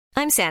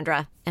I'm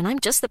Sandra, and I'm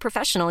just the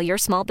professional your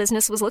small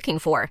business was looking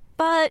for.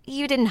 But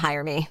you didn't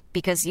hire me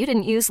because you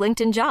didn't use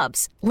LinkedIn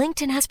Jobs.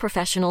 LinkedIn has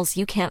professionals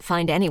you can't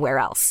find anywhere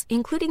else,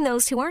 including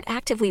those who aren't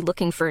actively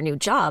looking for a new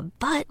job,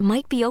 but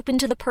might be open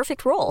to the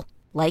perfect role,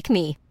 like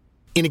me.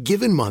 In a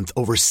given month,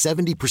 over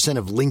 70%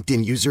 of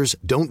LinkedIn users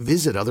don't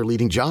visit other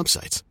leading job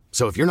sites.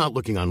 So if you're not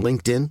looking on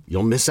LinkedIn,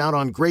 you'll miss out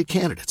on great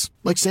candidates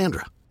like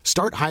Sandra.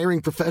 Start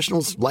hiring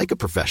professionals like a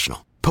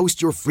professional.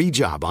 Post your free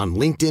job on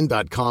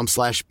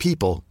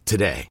linkedin.com/people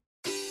today.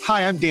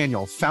 Hi, I'm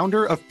Daniel,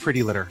 founder of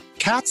Pretty Litter.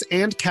 Cats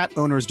and cat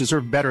owners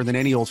deserve better than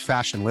any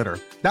old-fashioned litter.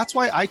 That's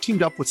why I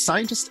teamed up with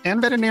scientists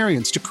and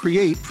veterinarians to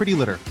create Pretty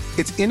Litter.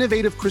 Its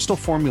innovative crystal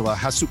formula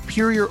has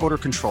superior odor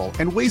control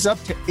and weighs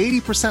up to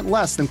 80%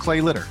 less than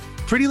clay litter.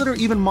 Pretty Litter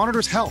even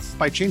monitors health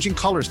by changing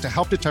colors to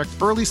help detect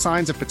early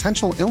signs of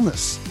potential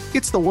illness.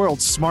 It's the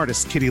world's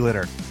smartest kitty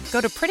litter. Go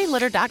to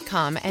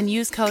prettylitter.com and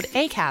use code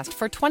ACAST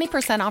for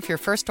 20% off your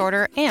first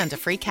order and a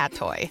free cat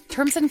toy.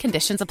 Terms and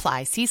conditions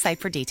apply. See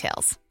site for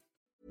details.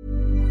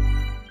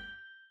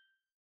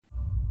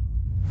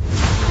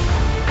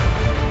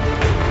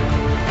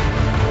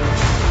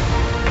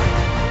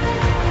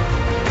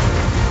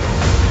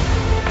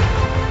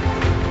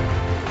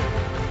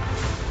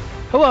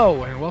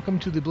 Hello, and welcome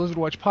to the Blizzard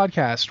Watch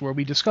podcast, where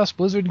we discuss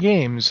Blizzard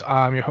games.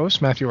 I'm your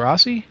host, Matthew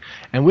Rossi,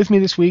 and with me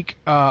this week,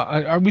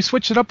 we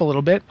switched it up a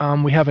little bit.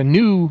 We have a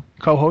new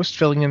co-host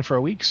filling in for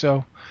a week,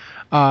 so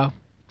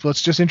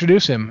let's just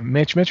introduce him,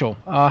 Mitch Mitchell.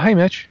 Hey,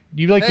 Mitch.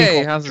 You like being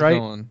called how's Mitch, right? it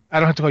going? I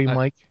don't have to call you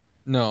Mike.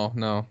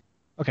 No.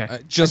 Okay.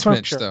 Just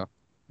Mitch, though.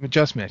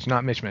 Just Mitch,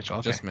 not Mitch Mitchell.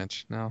 Okay. Just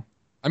Mitch, no.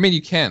 I mean,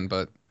 you can,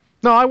 but...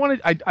 No,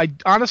 I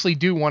honestly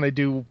do want to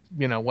do,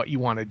 what you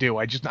want to do.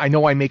 I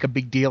know I make a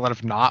big deal out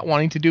of not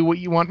wanting to do what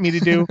you want me to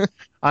do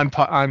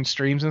on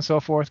streams and so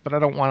forth, but I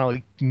don't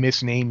want to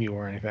misname you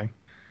or anything.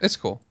 It's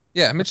cool.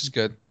 Yeah, Mitch is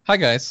good. Hi,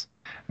 guys.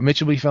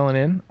 Mitch will be filling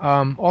in.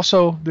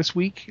 Also, this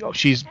week,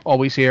 she's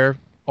always here,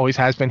 always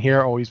has been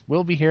here, always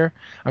will be here.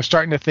 I'm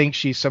starting to think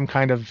she's some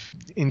kind of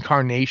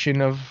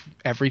incarnation of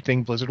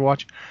everything Blizzard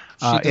Watch.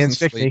 And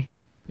Stickney.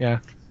 Yeah.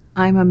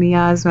 I'm a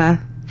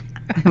miasma.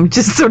 I'm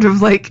just sort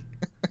of like...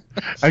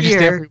 I'm just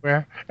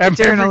everywhere.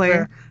 Eternally.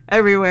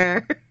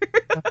 Everywhere.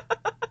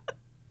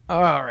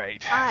 All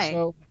right. Hi.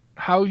 So,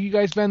 how you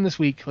guys been this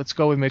week? Let's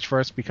go with Mitch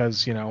first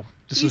because,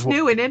 this He's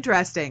new and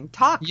interesting.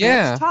 Talk,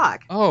 yeah. Mitch,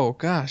 talk. Oh,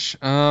 gosh.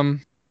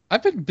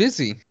 I've been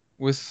busy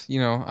with,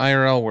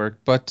 IRL work,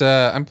 but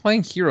I'm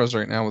playing Heroes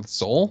right now with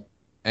Soul,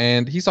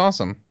 and he's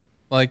awesome.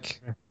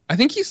 Like, I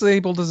think he's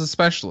labeled as a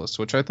specialist,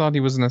 which I thought he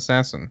was an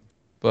assassin.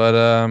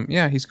 But,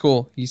 yeah, he's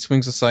cool. He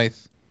swings a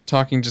scythe.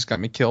 Talking just got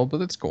me killed,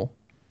 but it's cool.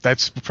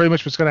 That's pretty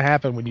much what's going to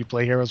happen when you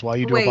play Heroes while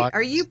you do a podcast. Wait,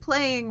 are you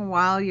playing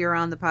while you're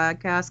on the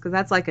podcast? Because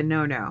that's like a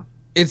no-no.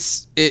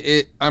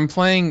 I'm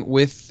playing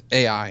with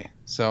AI,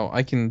 so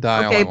I can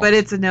die. Okay, but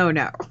it's a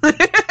no-no.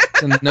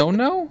 It's a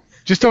no-no?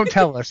 Just don't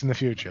tell us in the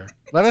future.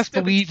 Let us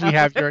believe we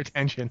have your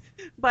attention.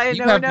 By a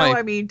no-no,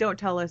 I mean don't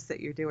tell us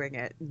that you're doing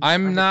it.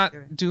 I'm not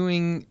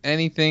doing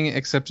anything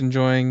except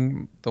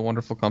enjoying the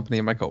wonderful company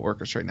of my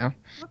coworkers right now.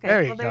 Okay,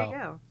 there you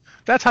go.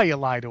 That's how you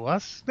lie to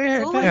us.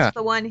 Soul's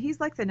the one. He's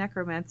like the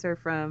necromancer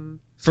from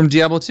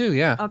Diablo 2,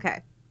 yeah.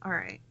 Okay, all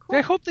right, cool.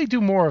 I hope they do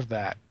more of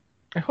that.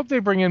 I hope they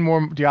bring in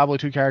more Diablo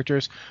 2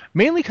 characters,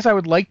 mainly because I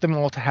would like them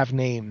all to have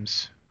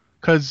names.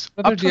 Because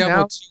other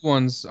Diablo 2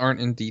 ones aren't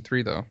in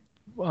D3 though.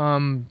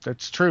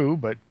 That's true,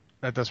 but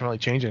that doesn't really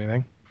change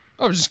anything.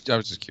 I was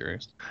just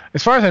curious.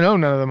 As far as I know,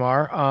 none of them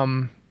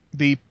are.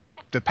 The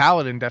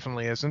Paladin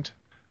definitely isn't.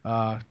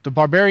 The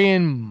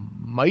Barbarian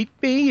might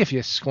be if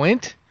you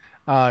squint.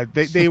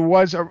 They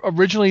was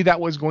originally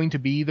that was going to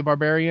be the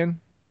Barbarian,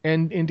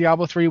 and in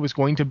Diablo 3 was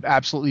going to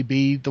absolutely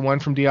be the one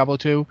from Diablo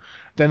 2.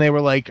 Then they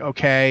were like,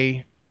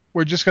 okay,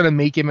 we're just going to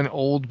make him an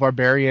old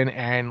Barbarian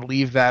and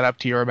leave that up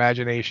to your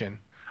imagination.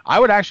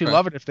 I would actually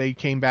love it if they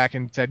came back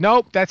and said,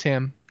 nope, that's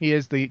him.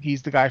 He's the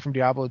guy from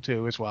Diablo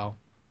 2 as well.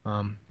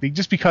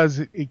 Just because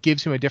it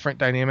gives him a different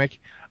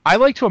dynamic. I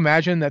like to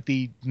imagine that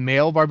the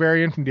male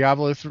Barbarian from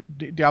Diablo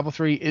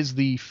 3 is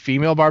the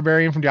female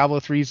Barbarian from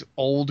Diablo 3's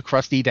old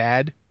crusty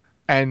dad.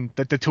 And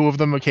that the two of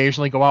them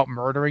occasionally go out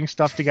murdering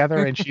stuff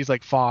together, and she's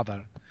like,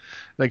 "Father,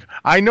 like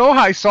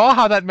I saw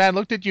how that man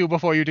looked at you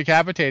before you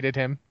decapitated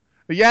him.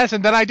 Yes,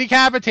 and then I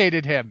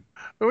decapitated him.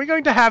 Are we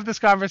going to have this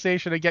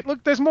conversation again?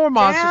 Look, there's more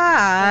monsters."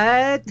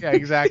 Dad. Yeah,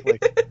 exactly.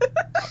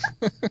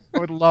 I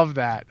would love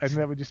that. I think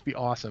that would just be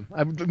awesome.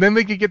 Then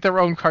they could get their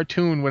own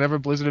cartoon whenever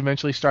Blizzard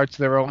eventually starts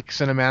their own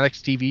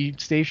cinematics TV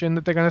station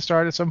that they're going to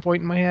start at some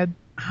point in my head.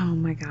 Oh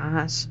my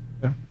gosh,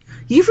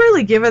 You've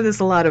really given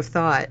this a lot of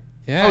thought.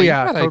 Yeah, you've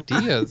got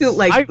ideas.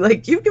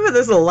 like you've given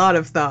this a lot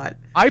of thought.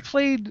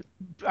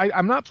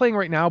 I'm not playing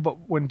right now,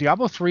 but when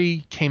Diablo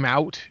 3 came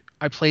out,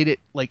 I played it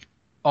like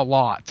a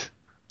lot.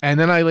 And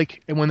then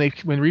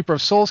when Reaper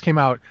of Souls came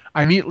out,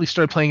 I immediately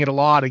started playing it a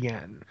lot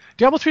again.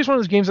 Diablo 3 is one of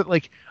those games that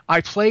like I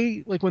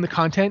play like when the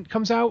content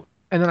comes out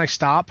and then I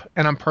stop,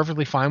 and I'm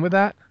perfectly fine with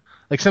that.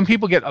 Like some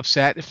people get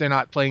upset if they're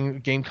not playing the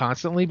game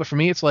constantly, but for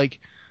me it's like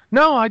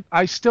No,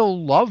 I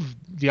still love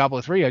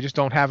Diablo 3. I just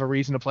don't have a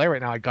reason to play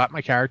right now. I got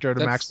my character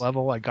at a max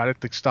level. I got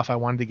it the stuff I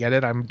wanted to get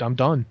it. I'm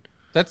done.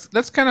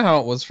 That's kind of how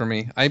it was for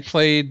me. I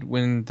played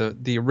when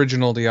the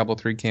original Diablo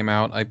 3 came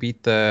out. I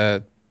beat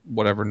the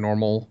whatever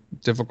normal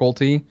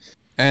difficulty,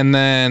 and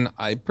then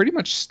I pretty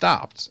much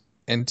stopped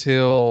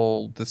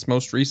until this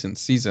most recent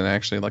season.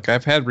 Actually, like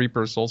I've had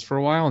Reaper of Souls for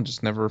a while and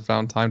just never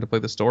found time to play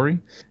the story,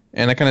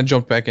 and I kind of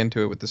jumped back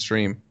into it with the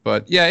stream.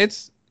 But yeah,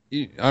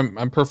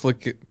 I'm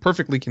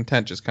perfectly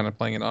content just kind of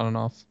playing it on and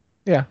off.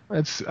 Yeah,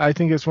 I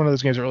think it's one of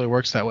those games that really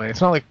works that way. It's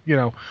not like,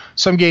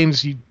 some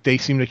games they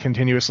seem to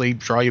continuously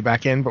draw you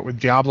back in, but with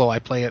Diablo I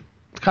play it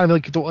kind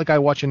of like I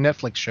watch a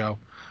Netflix show.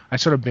 I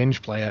sort of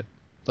binge play it.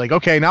 Like,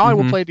 okay, now I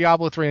will play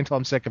Diablo 3 until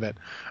I'm sick of it.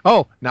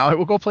 Oh, now I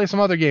will go play some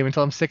other game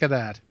until I'm sick of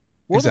that.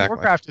 World of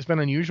Warcraft has been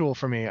unusual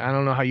for me. I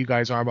don't know how you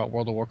guys are about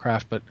World of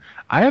Warcraft, but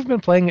I have been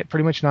playing it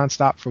pretty much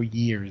nonstop for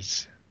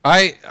years.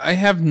 I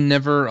have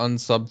never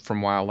unsubbed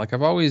from WoW. Like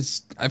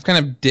I've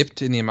kind of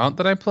dipped in the amount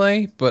that I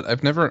play, but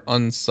I've never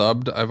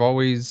unsubbed.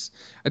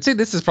 I'd say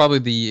this is probably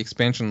the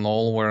expansion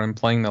lull where I'm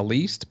playing the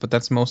least, but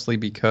that's mostly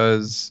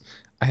because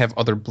I have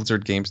other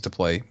Blizzard games to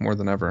play more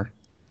than ever.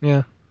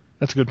 Yeah,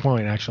 that's a good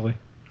point, actually.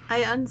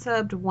 I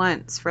unsubbed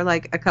once for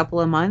like a couple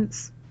of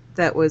months.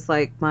 That was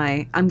like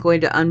I'm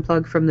going to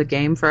unplug from the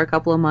game for a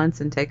couple of months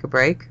and take a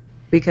break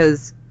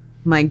because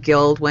my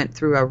guild went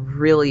through a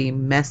really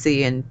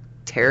messy and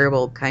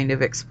terrible kind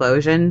of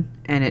explosion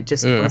and it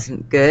just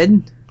wasn't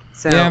good.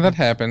 So yeah, that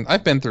happened.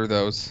 I've been through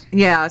those.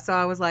 Yeah, so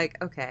I was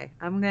like, okay,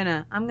 I'm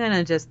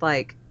gonna just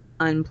like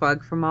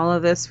unplug from all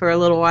of this for a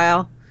little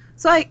while.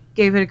 So I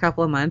gave it a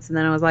couple of months and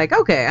then I was like,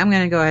 okay, I'm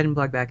gonna go ahead and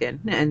plug back in.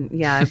 And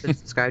yeah, I've been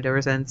subscribed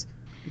ever since.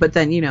 But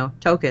then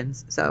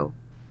tokens, so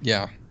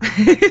yeah.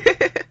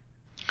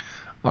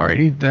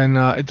 Alrighty, then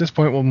at this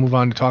point we'll move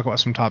on to talk about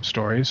some top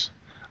stories.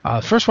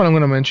 The first one I'm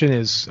going to mention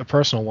is a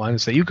personal one.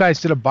 It's that you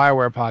guys did a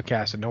BioWare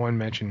podcast and no one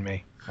mentioned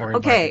me.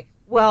 Okay,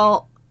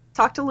 well,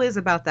 talk to Liz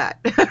about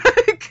that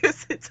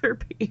because it's her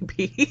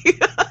baby.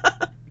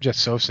 Just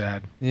so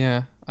sad.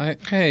 Yeah.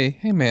 Hey,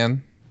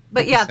 man.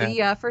 But yeah,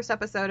 the first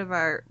episode of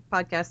our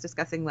podcast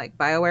discussing like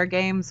BioWare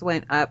games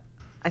went up.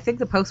 I think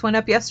the post went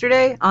up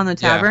yesterday on the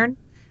Tavern.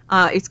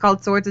 Yeah. It's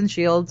called Swords and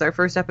Shields. Our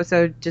first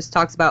episode just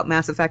talks about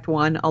Mass Effect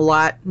 1 a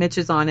lot. Mitch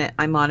is on it.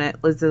 I'm on it.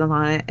 Liz is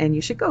on it. And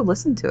you should go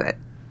listen to it.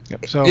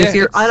 Yep. So if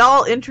you're at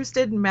all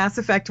interested in Mass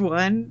Effect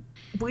 1,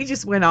 we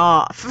just went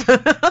off.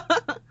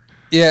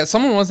 Yeah,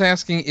 someone was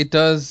asking. It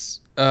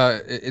does.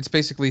 It's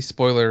basically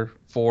spoiler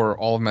for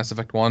all of Mass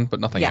Effect 1,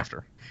 but nothing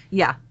after.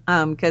 Yeah,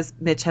 because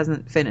Mitch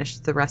hasn't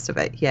finished the rest of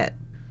it yet.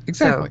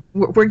 Exactly.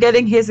 So we're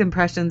getting his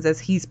impressions as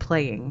he's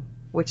playing,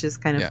 which is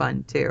kind of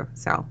fun too.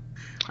 So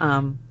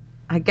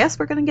I guess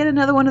we're going to get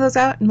another one of those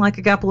out in like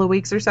a couple of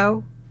weeks or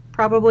so,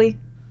 probably.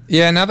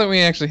 Yeah, now that we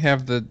actually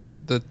have the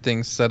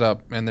things set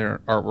up and their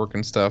artwork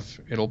and stuff,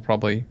 it'll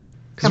probably...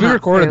 Because we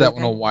recorded that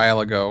one a while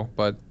ago,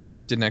 but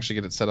didn't actually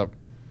get it set up.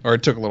 Or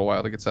it took a little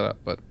while to get set up,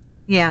 but...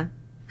 Yeah.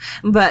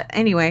 But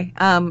anyway,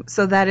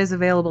 so that is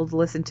available to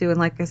listen to. And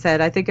like I said,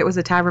 I think it was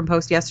a Tavern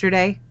post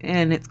yesterday,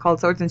 and it's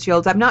called Swords and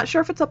Shields. I'm not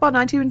sure if it's up on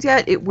iTunes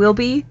yet. It will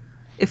be,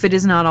 if it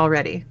is not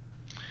already.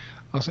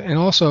 And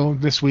also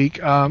this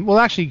week,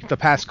 actually the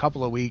past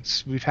couple of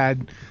weeks, we've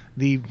had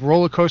the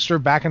roller coaster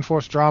back and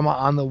forth drama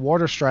on the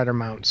Water Strider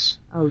mounts.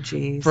 Oh,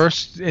 geez.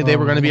 First, they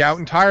were going to be out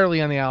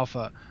entirely on the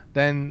Alpha,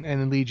 then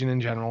and in Legion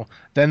in general.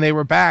 Then they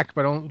were back,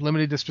 but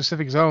limited to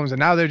specific zones, and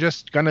now they're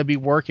just going to be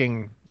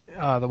working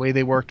the way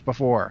they worked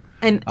before.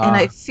 And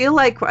I feel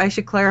like I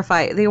should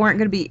clarify, they weren't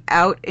going to be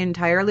out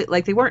entirely.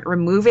 Like, they weren't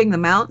removing the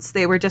mounts,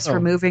 they were just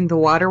removing the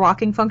water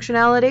walking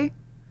functionality.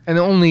 And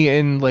only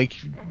in like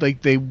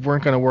they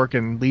weren't going to work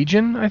in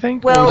Legion, I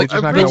think. Well,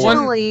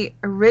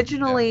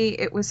 originally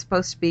it was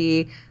supposed to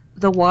be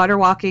the water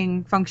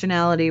walking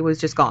functionality was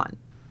just gone.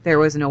 There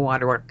was no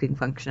water walking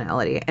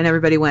functionality, and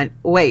everybody went,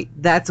 "Wait,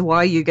 that's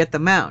why you get the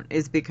mount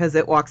is because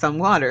it walks on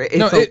water.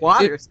 It's a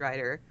water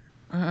strider."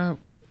 And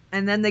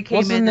then they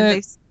came in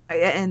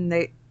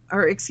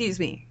excuse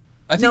me.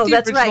 I think the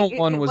original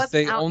one was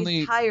they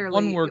only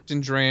one worked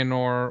in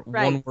Draenor,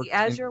 one worked in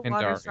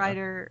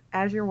Pandaria.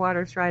 Azure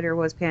Water Strider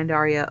was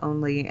Pandaria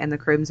only, and the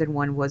Crimson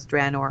one was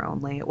Draenor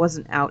only. It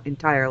wasn't out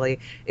entirely.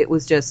 It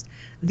was just,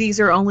 these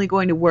are only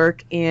going to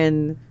work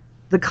in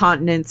the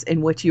continents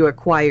in which you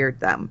acquired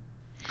them.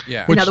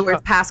 Yeah. In other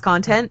words, past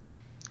content.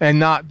 And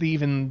not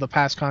even the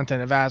past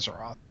content of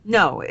Azeroth.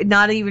 No,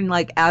 not even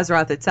like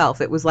Azeroth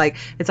itself. It was like,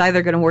 it's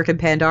either going to work in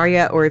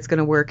Pandaria or it's going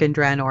to work in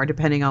Draenor,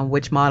 depending on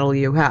which model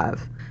you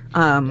have.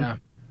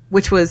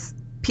 Which was,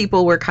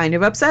 people were kind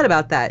of upset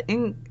about that,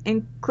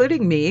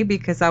 including me,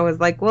 because I was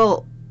like,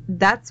 well,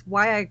 that's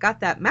why I got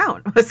that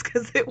mount, was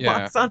because it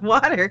walks on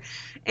water.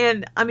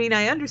 And I mean,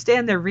 I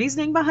understand their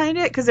reasoning behind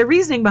it, because their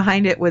reasoning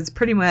behind it was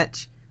pretty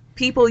much,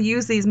 people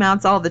use these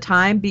mounts all the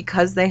time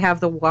because they have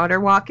the water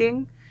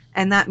walking,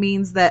 and that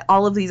means that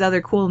all of these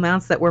other cool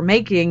mounts that we're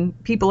making,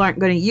 people aren't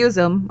going to use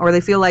them, or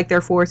they feel like they're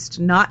forced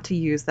not to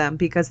use them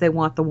because they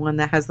want the one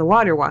that has the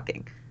water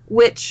walking,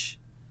 which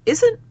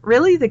isn't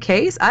really the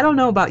case. I don't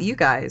know about you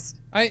guys.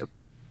 I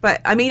But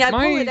I mean, I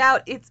pull it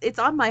out. It's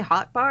on my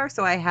hotbar,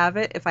 so I have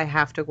it if I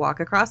have to walk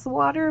across the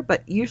water.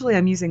 But usually,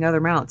 I'm using other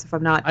mounts if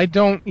I'm not. I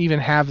don't even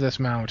have this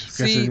mount.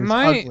 See,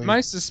 my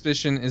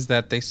suspicion is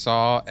that they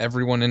saw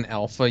everyone in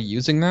alpha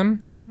using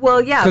them.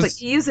 Well, yeah, but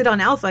you use it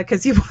on alpha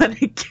because you want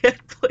to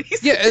get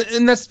places. Yeah,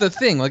 and that's the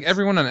thing. Like,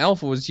 everyone on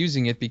alpha was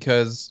using it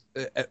because,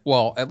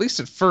 well, at least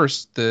at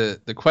first, the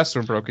quests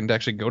were broken to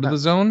actually go to the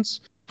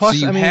zones. Plus,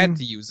 so you had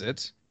to use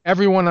it.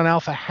 Everyone on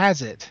alpha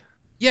has it.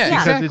 Yeah,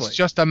 because exactly. it's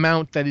just a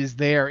mount that is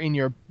there in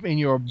your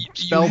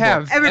spell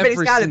book.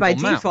 Everybody's got it by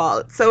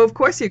default, so of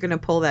course you're going to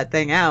pull that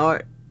thing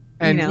out.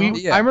 And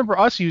I remember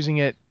us using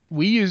it.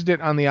 We used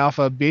it on the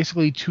alpha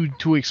basically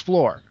to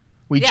explore.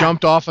 We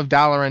jumped off of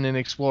Dalaran and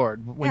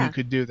explored when you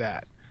could do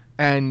that.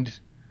 And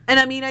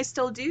I mean, I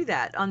still do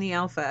that on the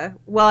alpha.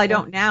 Well, I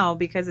don't now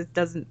because it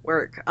doesn't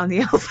work on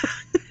the alpha.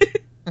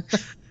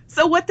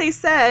 So what they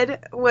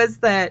said was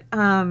that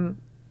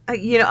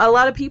a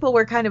lot of people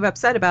were kind of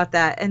upset about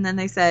that, and then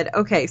they said,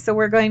 okay, so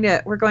we're going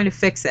to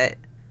fix it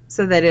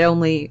so that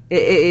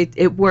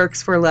it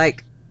works for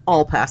like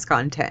all past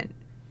content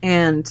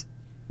and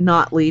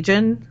not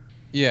Legion.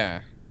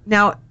 Yeah.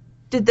 Now,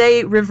 did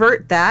they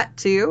revert that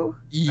too?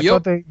 I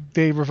thought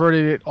they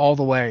reverted it all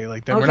the way.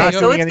 Like we're not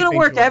so it's going to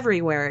work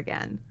everywhere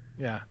again.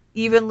 Yeah.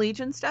 Even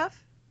Legion stuff?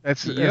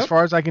 That's as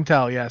far as I can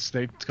tell. Yes,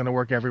 it's going to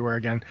work everywhere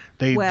again.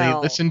 They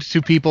listened to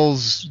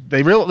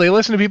they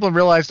listened to people and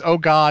realized, oh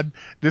God,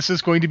 this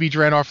is going to be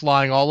Draenor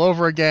flying all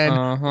over again.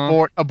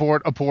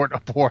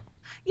 Abort.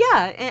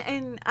 Yeah,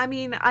 and I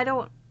mean,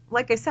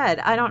 like I said,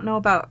 I don't know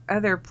about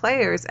other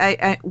players.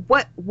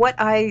 What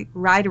I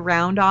ride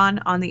around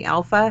on the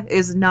alpha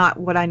is not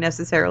what I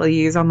necessarily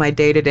use on my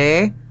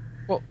day-to-day.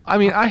 Well, I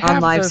mean, I have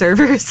on live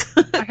servers.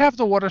 I have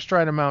the Water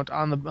Strider mount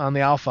on the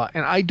alpha,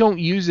 and I don't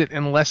use it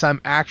unless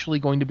I'm actually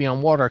going to be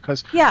on water.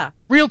 Because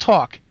real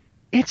talk,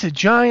 it's a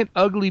giant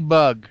ugly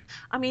bug.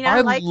 I mean,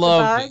 I like the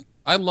bug.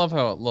 I love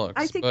how it looks.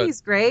 I think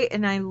he's great,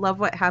 and I love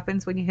what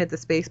happens when you hit the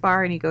space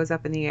bar and he goes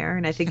up in the air,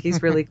 and I think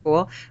he's really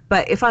cool.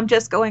 But if I'm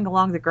just going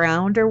along the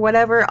ground or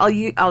whatever,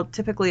 I'll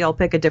typically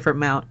pick a different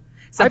mount,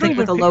 something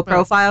with a low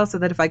profile, so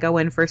that if I go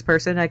in first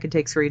person, I can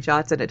take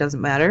screenshots and it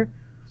doesn't matter.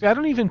 See, I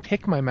don't even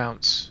pick my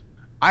mounts.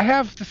 I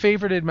have the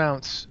favorited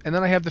mounts, and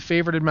then I have the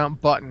favorited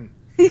mount button,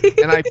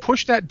 and I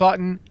push that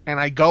button, and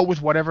I go with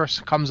whatever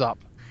comes up.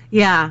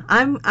 Yeah,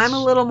 I'm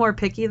a little more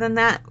picky than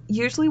that.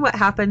 Usually what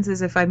happens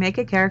is if I make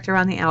a character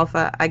on the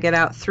alpha, I get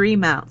out 3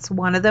 mounts.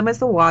 One of them is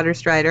the Water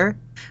Strider.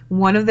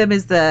 One of them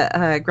is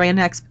the Grand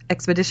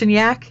Expedition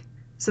Yak,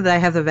 so that I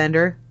have the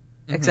vendor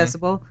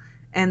accessible.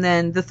 And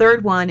then the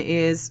third one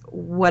is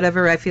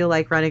whatever I feel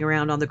like running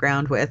around on the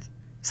ground with.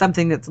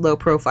 Something that's low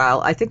profile.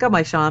 I think on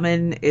my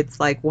shaman, it's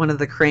like one of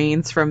the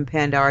cranes from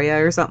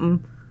Pandaria or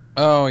something.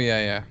 Oh,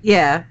 yeah.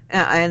 Yeah,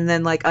 and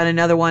then like on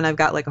another one, I've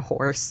got like a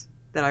horse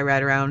that I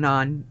ride around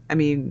on. I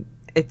mean,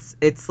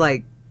 it's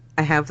like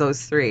I have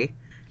those 3.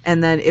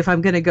 And then if I'm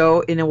going to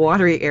go in a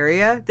watery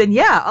area, then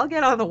I'll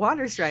get on the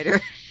Water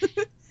Strider.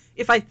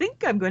 If I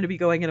think I'm going to be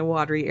going in a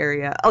watery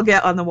area, I'll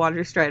get on the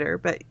Water Strider.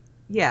 But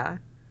yeah.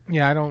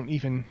 Yeah, I don't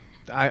even...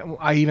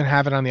 I even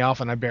have it on the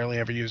alpha, and I barely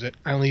ever use it.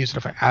 I only use it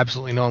if I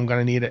absolutely know I'm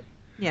going to need it.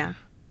 Yeah.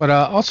 But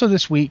also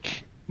this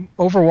week,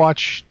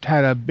 Overwatch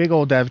had a big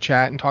old dev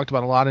chat and talked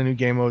about a lot of new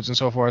game modes and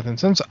so forth. And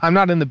since I'm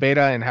not in the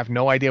beta and have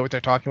no idea what they're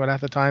talking about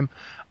half the time,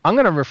 I'm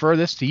going to refer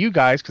this to you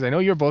guys because I know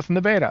you're both in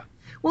the beta.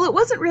 Well, it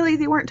wasn't really,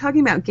 they weren't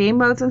talking about game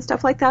modes and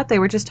stuff like that. They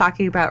were just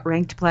talking about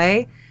ranked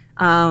play.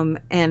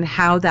 And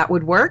how that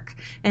would work.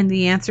 And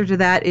the answer to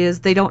that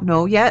is they don't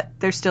know yet.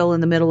 They're still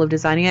in the middle of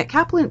designing it.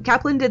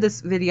 Kaplan did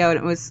this video,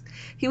 and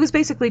he was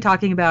basically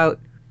talking about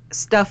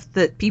stuff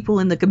that people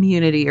in the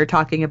community are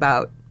talking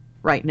about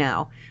right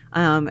now.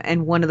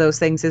 And one of those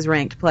things is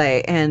ranked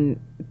play. And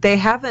they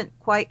haven't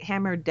quite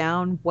hammered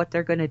down what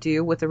they're going to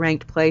do with the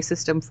ranked play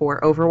system for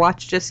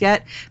Overwatch just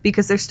yet,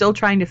 because they're still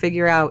trying to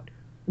figure out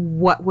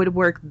what would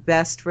work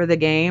best for the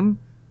game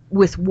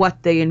with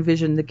what they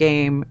envision the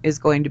game is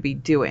going to be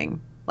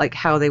doing, like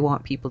how they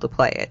want people to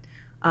play it.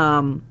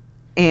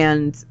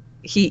 And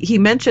he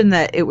mentioned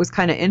that it was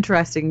kind of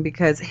interesting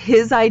because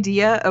his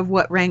idea of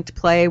what ranked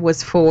play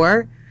was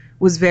for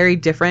was very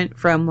different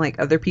from like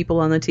other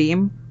people on the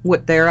team,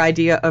 what their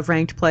idea of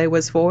ranked play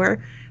was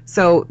for.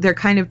 So they're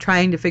kind of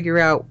trying to figure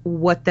out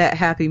what that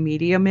happy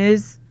medium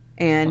is.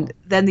 And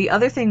then the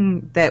other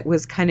thing that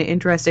was kind of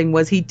interesting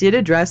was he did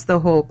address the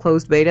whole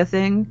closed beta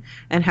thing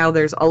and how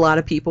there's a lot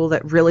of people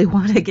that really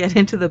want to get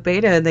into the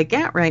beta and they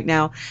can't right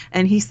now.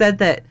 And he said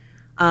that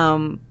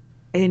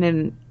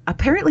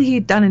apparently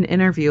he'd done an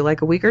interview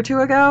like a week or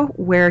 2 ago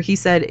where he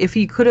said if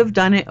he could have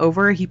done it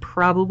over, he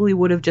probably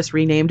would have just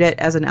renamed it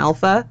as an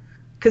alpha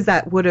because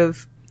that would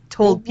have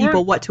told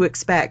people what to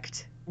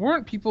expect.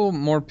 Weren't people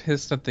more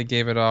pissed that they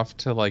gave it off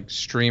to like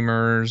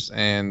streamers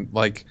and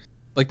like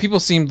people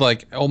seemed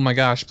like, oh my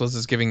gosh, Blizz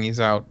is giving these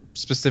out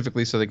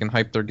specifically so they can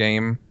hype their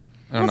game.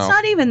 I don't know. It's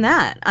not even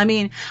that. I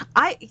mean,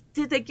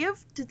 did they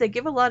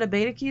give a lot of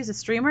beta keys to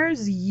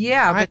streamers?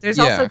 Yeah, but there's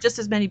also just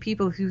as many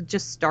people who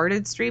just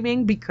started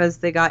streaming because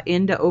they got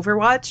into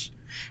Overwatch.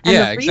 And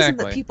Yeah, the reason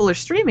exactly. that people are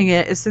streaming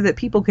it is so that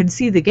people can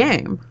see the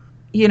game.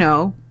 You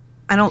know,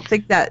 I don't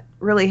think that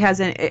really has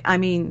any. I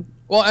mean,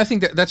 Well, I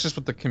think that's just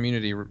what the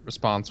community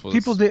response was.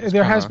 People did, was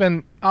there kinda- has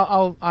been.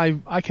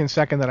 I can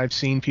second that. I've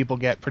seen people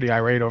get pretty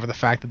irate over the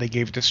fact that they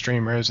gave it to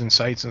streamers and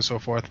sites and so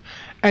forth.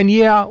 And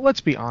yeah,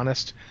 let's be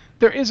honest,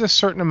 there is a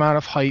certain amount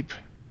of hype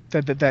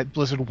that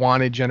Blizzard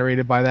wanted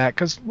generated by that,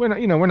 because we're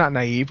not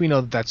naive. We know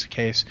that that's the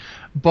case.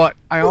 But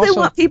I well, also they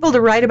want people to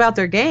write about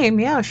their game.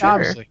 Yeah, sure.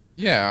 obviously,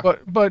 Yeah.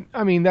 but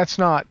I mean that's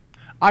not.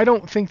 I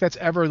don't think that's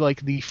ever like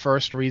the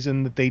first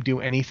reason that they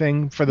do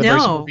anything, for the very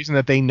No. simple reason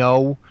that they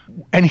know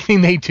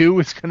anything they do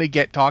is going to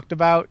get talked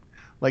about.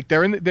 Like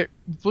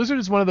Blizzard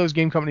is one of those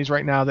game companies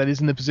right now that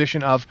is in the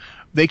position of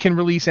they can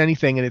release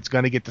anything and it's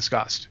going to get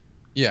discussed.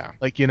 Yeah.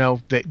 Like,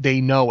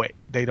 they know it.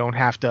 They don't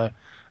have to,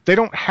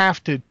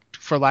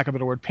 for lack of a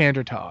better word,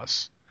 pander to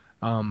us.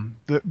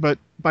 But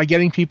by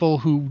getting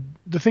people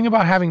the thing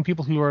about having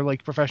people who are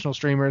like professional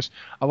streamers,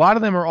 a lot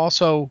of them are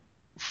also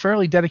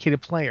fairly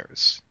dedicated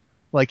players.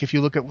 Like if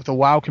you look at the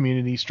WoW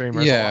community streamers, a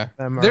lot Yeah. of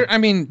them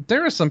are,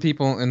 There are some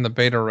people in the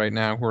beta right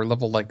now who are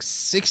level like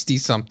 60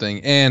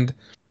 something, and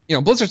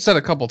Blizzard said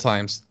a couple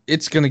times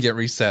it's gonna get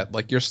reset.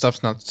 Like your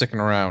stuff's not sticking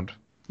around,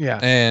 yeah.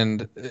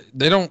 and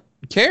they don't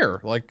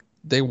care. Like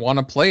they want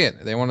to play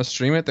it, they want to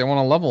stream it, they want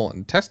to level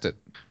and test it.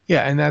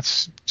 Yeah, and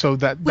that's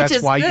Which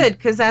is why good,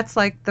 because that's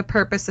like the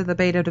purpose of the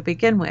beta to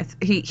begin with.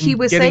 He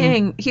was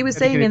Getting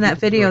saying in that dedicated people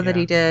video to it, that yeah.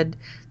 he did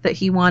that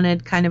he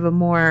wanted kind of a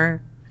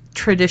more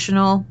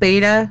traditional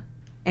beta,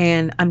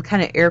 and I'm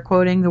kind of air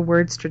quoting the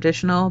words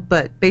traditional,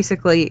 but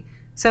basically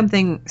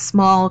something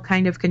small,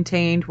 kind of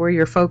contained, where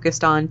you're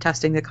focused on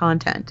testing the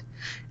content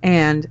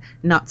and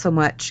not so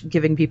much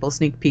giving people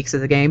sneak peeks of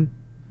the game,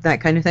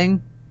 that kind of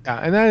thing. Yeah,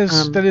 and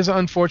that is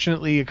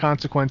unfortunately a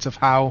consequence of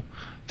how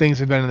things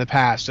have been in the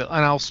past. And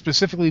I'll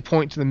specifically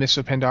point to the Mists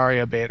of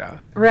Pandaria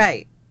beta.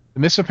 Right. The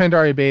Mists of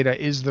Pandaria beta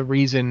is the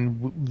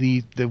reason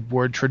the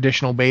word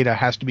traditional beta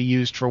has to be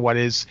used for what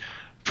is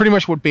pretty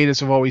much what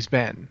betas have always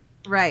been.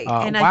 Right.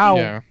 And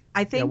WoW,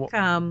 I think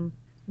Yeah,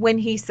 when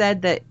he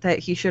said that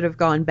he should have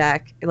gone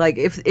back, like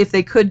if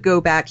they could go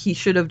back, he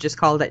should have just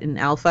called it an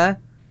alpha,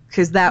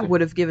 because that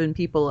would have given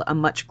people a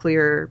much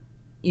clearer,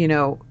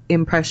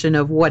 impression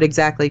of what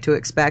exactly to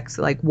expect,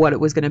 like what it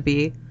was going to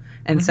be,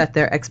 and set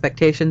their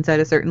expectations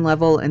at a certain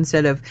level,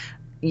 instead of,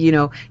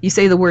 you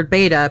say the word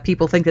beta,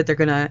 people think that they're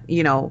going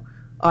to,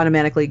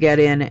 automatically get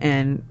in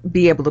and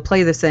be able to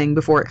play this thing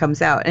before it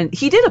comes out. And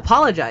he did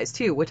apologize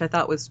too, which I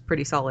thought was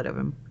pretty solid of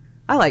him.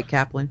 I like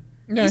Kaplan.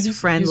 Yeah, he's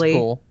friendly. He's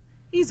cool.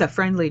 He's a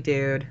friendly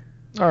dude.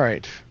 All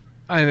right.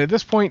 And at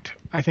this point,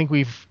 I think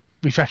we've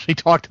actually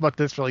talked about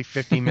this for like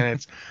 15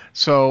 minutes.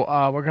 So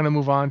we're going to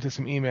move on to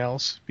some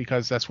emails,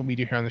 because that's what we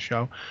do here on the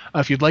show.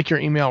 If you'd like your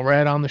email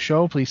read on the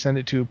show, please send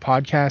it to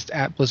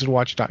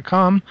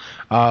podcast@blizzardwatch.com.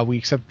 We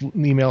accept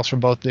emails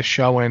from both this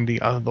show and the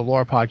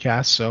lore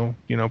podcast, so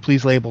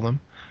please label them.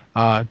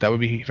 That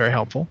would be very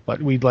helpful.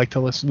 But we'd like to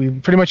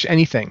listen. Pretty much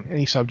anything,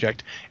 any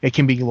subject. It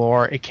can be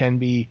lore. It can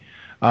be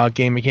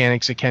game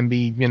mechanics. It can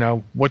be,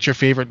 what's your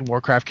favorite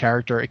Warcraft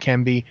character? It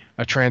can be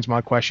a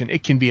transmog question.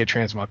 It can be a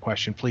transmog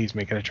question. Please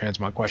make it a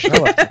transmog question. I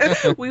love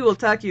it. We will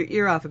talk your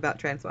ear off about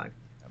Transmog.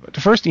 But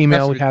the first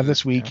email we That's have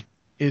this week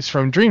is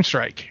from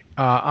Dreamstrike,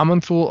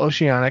 Amonthul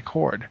Oceanic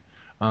Horde.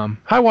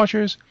 Hi,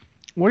 Watchers.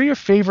 What are your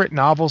favorite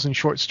novels and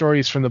short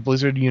stories from the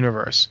Blizzard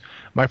universe?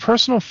 My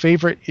personal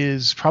favorite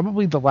is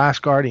probably The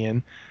Last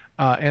Guardian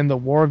and the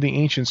War of the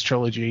Ancients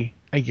trilogy.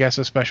 I guess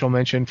a special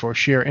mention for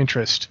sheer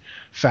interest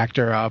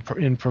factor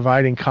in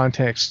providing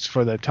context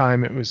for the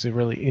time it was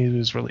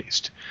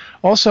released.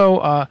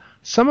 Also,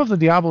 some of the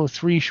Diablo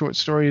 3 short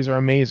stories are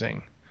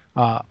amazing.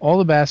 All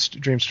the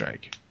best,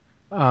 Dreamstrike.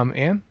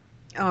 Anne?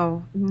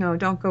 Oh, no,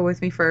 don't go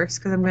with me first,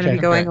 because I'm going to Okay.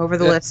 be going over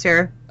the list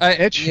here.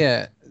 Itch?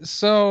 Yeah.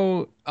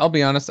 So I'll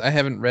be honest, I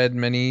haven't read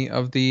many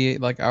of the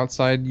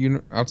outside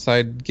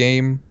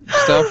game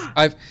stuff.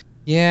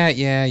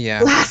 Yeah.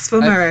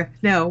 Blasphemer.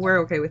 No, we're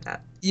okay with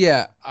that.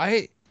 Yeah,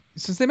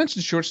 since they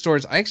mentioned short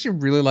stories, I actually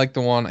really like the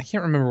one, I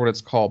can't remember what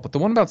it's called, but the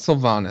one about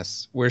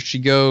Sylvanas, where she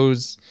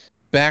goes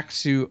back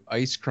to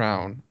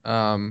Icecrown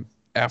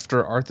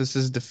after Arthas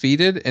is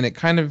defeated, and it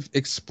kind of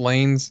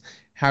explains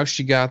how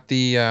she got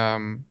the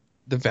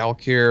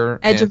Valkyr.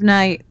 Edge of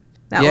Night.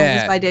 That one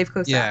was by Dave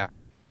Kosak.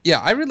 Yeah,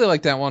 I really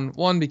like that one.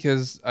 One,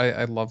 because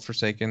I love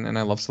Forsaken, and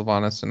I love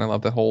Sylvanas, and I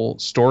love the whole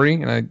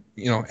story, and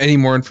any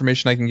more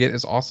information I can get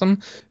is awesome.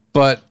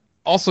 But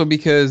also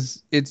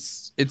because it's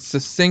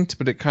succinct,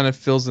 but it kind of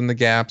fills in the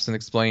gaps and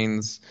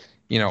explains,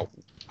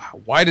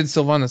 why did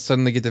Sylvanas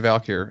suddenly get the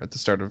Valkyr at the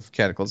start of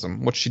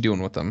Cataclysm? What's she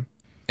doing with them?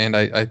 And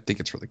I think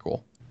it's really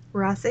cool.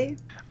 Rossi?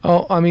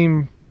 Oh, I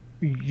mean,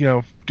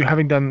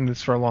 having done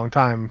this for a long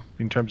time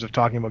in terms of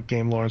talking about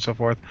game lore and so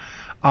forth,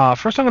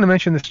 first I'm going to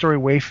mention the story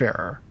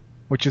Wayfarer,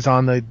 which is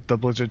on the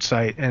Blizzard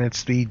site, and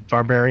it's the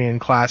barbarian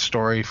class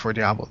story for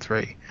Diablo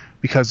 3,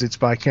 because it's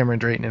by Cameron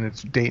Drayton and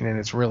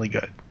it's really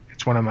good.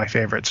 It's one of my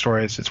favorite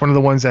stories. It's one of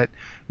the ones that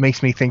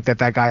makes me think that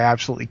guy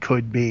absolutely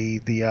could be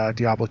the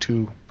Diablo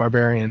 2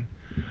 barbarian.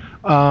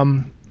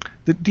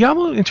 The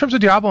Diablo, in terms of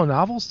Diablo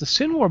novels, the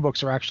Sin War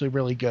books are actually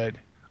really good.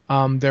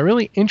 They're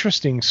really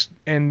interesting,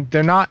 and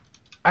they're not.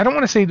 I don't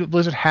want to say that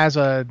Blizzard has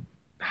a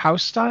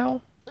house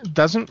style. It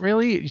doesn't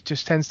really. It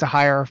just tends to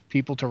hire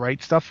people to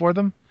write stuff for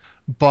them.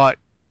 But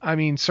I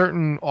mean,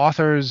 certain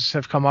authors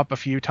have come up a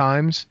few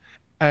times,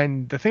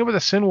 and the thing about the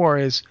Sin War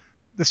is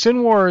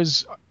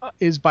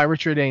by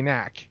Richard A.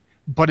 Knaak,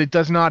 but it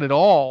does not at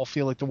all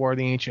feel like the War of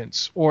the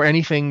Ancients or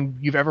anything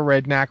you've ever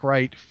read Knaak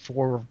write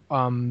for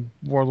World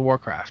of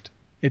Warcraft.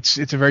 It's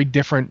a very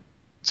different,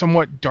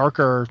 somewhat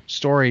darker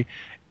story.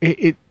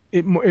 It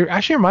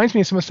actually reminds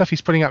me of some of the stuff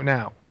he's putting out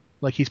now.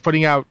 Like he's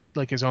putting out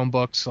like his own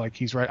books.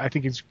 Like I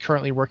think he's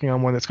currently working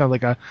on one that's kind of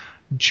like a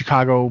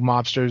Chicago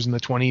mobsters in the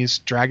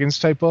 20s dragons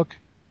type book.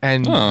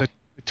 And the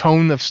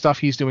tone of stuff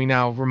he's doing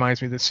now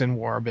reminds me of the Sin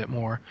War a bit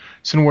more.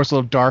 Sin War's a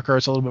little darker.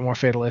 It's a little bit more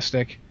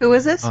fatalistic. Who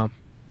is this?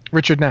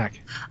 Richard Knaak.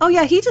 Oh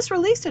yeah, he just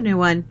released a new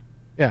one.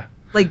 Yeah.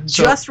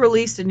 Just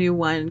released a new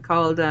one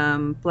called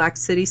Black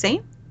City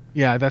Saint.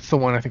 Yeah, that's the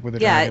one I think with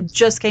the dragons. It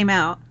just came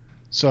out.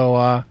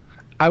 So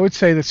I would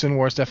say that Sin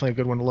War is definitely a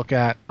good one to look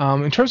at.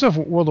 In terms of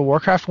World of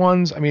Warcraft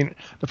ones, I mean,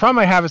 the problem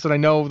I have is that I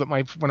know that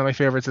one of my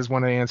favorites is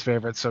one of Anne's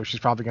favorites, so she's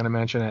probably going to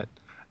mention it.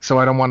 So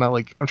I don't want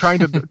to I'm trying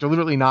to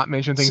deliberately not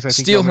mention things I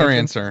think steal her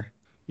answer.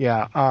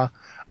 Yeah.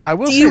 I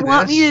will. Do you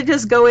want me to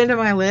just go into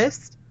my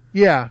list?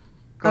 Yeah.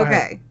 Go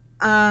okay.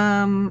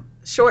 Ahead.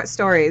 Short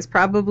stories,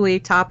 probably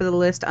top of the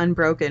list.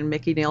 Unbroken,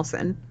 Mickey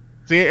Nielsen.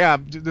 See, yeah,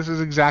 this is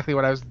exactly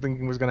what I was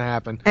thinking was going to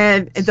happen.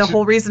 And the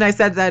whole reason I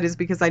said that is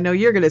because I know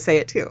you're going to say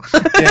it too.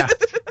 Yeah.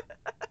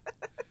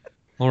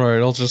 All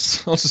right, I'll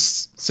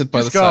just sit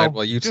by the side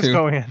while you just two.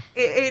 Go in.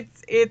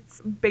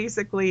 It's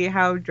basically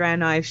how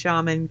Draenei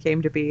Shaman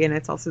came to be, and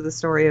it's also the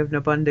story of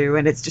Nabundu,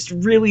 and it's just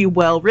really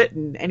well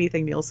written.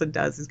 Anything Nielsen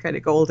does is kind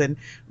of golden.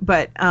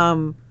 But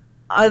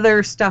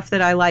other stuff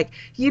that I like,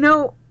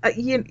 you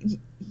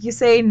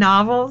say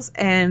novels,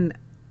 and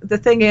the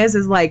thing is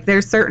like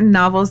there's certain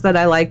novels that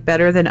I like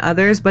better than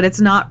others, but it's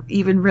not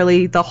even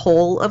really the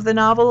whole of the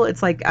novel.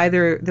 It's like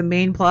either the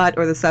main plot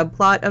or the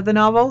subplot of the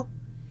novel.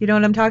 You know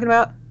what I'm talking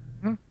about?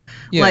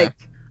 Yeah. Like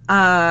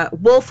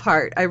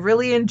Wolfheart. I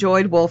really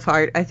enjoyed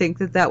Wolfheart. I think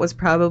that was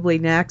probably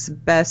Knaak's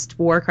best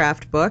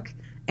Warcraft book,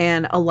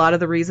 and a lot of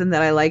the reason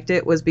that I liked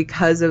it was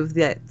because of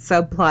that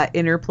subplot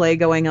interplay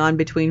going on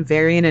between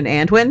Varian and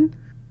Anduin.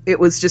 It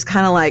was just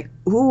kind of like,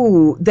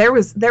 ooh, there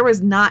was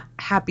not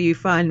happy,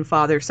 fun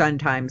father-son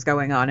times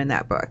going on in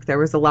that book. There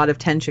was a lot of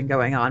tension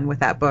going on with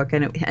that book,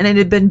 and it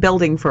had been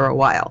building for a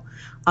while.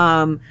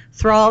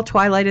 Thrall,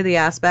 Twilight of the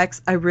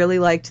Aspects, I really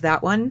liked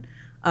that one.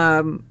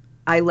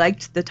 I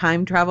liked the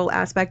time travel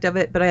aspect of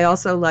it, but I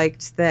also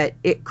liked that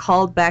it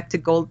called back to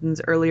Golden's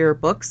earlier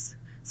books.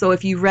 So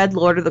if you've read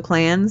Lord of the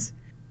Clans,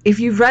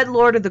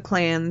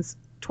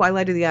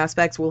 Twilight of the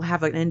Aspects will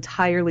have an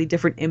entirely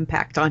different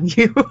impact on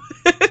you.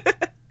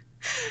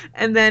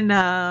 And then,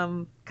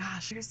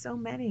 gosh, there's so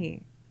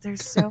many. There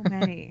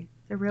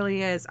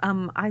really is.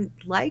 I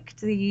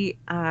liked the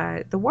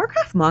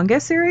Warcraft manga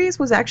series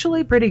was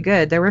actually pretty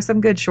good. There were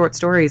some good short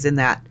stories in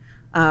that.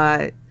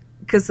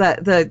 Because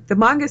the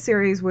manga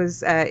series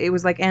was it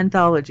was like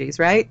anthologies,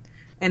 right?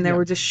 And there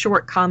were just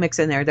short comics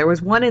in there. There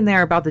was one in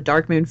there about the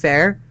Darkmoon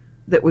Faire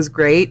that was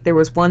great. There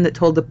was one that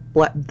told the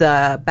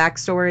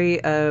backstory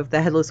of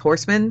the Headless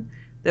Horseman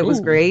that was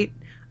great.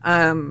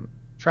 Trag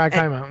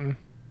High Mountain.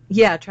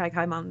 Yeah, Trag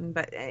High Mountain,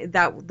 but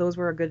those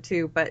were good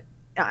too. But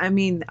I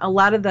mean, a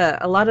lot of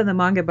the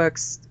manga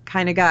books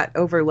kind of got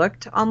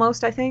overlooked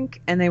almost, I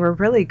think, and they were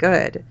really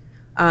good.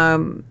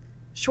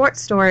 Short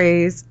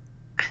stories,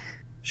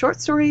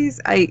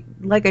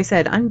 like I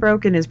said,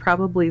 Unbroken is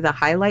probably the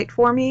highlight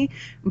for me,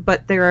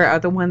 but there are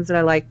other ones that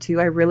I like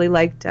too. I really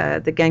liked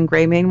the Gen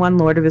Greymane one,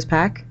 Lord of his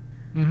Pack.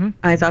 Mm-hmm.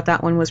 I thought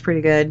that one was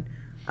pretty good.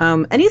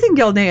 Anything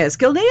Gilneas.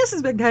 Gilneas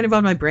has been kind of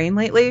on my brain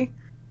lately.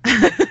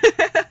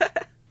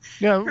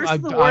 Yeah, Curse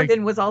of the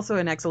Worgen was also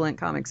an excellent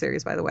comic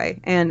series, by the way.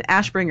 And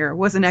Ashbringer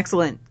was an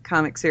excellent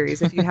comic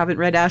series. If you haven't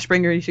read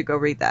Ashbringer, you should go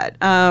read that.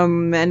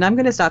 And I'm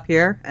going to stop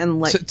here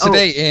and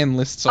today Anne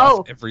lists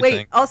off everything.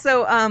 Wait,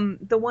 also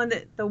the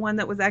one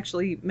that was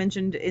actually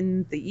mentioned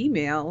in the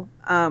email,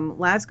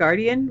 Last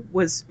Guardian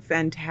was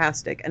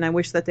fantastic, and I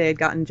wish that they had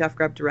gotten Jeff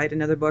Grubb to write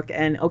another book.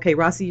 And okay,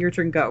 Rossi, your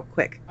turn, go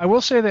quick. I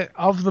will say that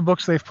of the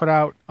books they've put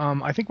out,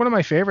 I think one of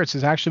my favorites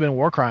has actually been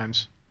War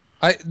Crimes.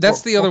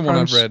 That's the other one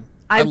I've read.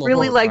 I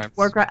really liked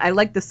War Crimes. I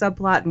liked the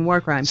subplot in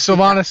War Crimes.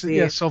 Sylvanas'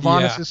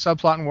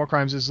 subplot in War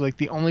Crimes is like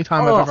the only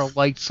time I've ever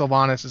liked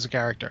Sylvanas as a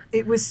character.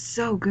 It was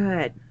so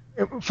good.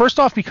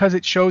 First off, because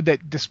it showed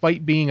that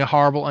despite being a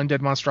horrible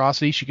undead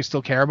monstrosity, she could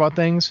still care about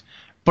things,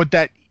 but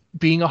that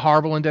being a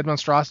horrible undead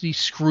monstrosity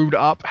screwed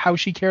up how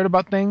she cared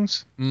about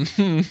things.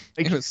 Mm-hmm.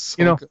 Like, it was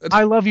so good.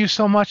 I love you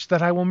so much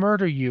that I will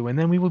murder you, and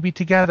then we will be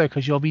together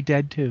because you'll be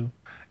dead too.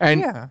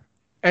 And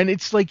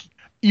it's like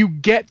you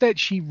get that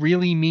she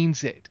really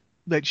means it.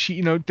 That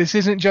she, this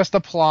isn't just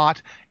a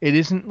plot. It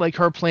isn't like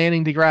her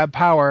planning to grab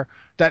power.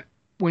 That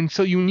when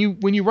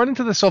you run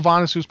into the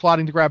Sylvanas who's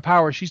plotting to grab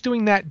power, she's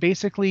doing that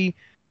basically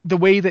the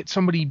way that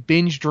somebody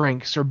binge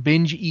drinks or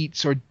binge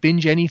eats or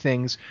binge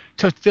anything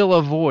to fill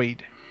a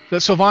void.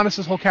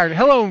 Sylvanas' whole character.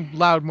 Hello,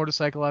 loud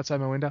motorcycle outside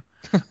my window.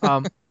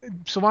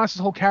 Sylvanas'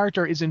 whole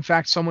character is in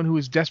fact someone who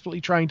is desperately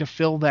trying to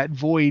fill that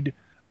void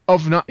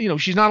of not,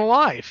 she's not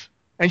alive,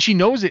 and she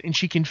knows it, and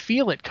she can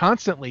feel it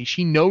constantly.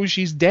 She knows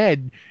she's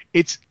dead.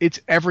 It's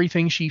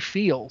everything she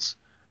feels,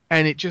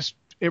 and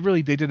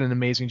they did an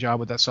amazing job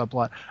with that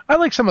subplot. I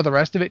like some of the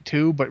rest of it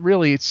too, but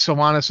really it's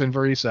Sylvanas and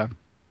Verisa.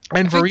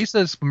 And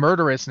Verisa's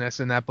murderousness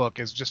in that book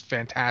is just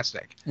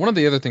fantastic. One of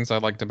the other things I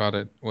liked about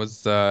it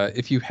was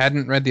if you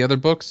hadn't read the other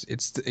books,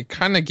 it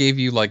kind of gave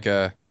you like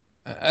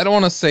I don't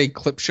want to say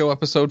clip show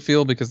episode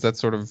feel, because that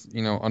sort of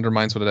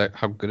undermines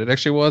how good it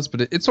actually was, but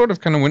it sort of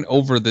kind of went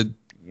over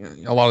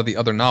a lot of the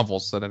other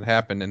novels that had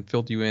happened and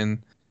filled you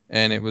in.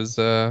 And it was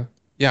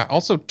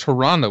also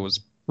Tyrande was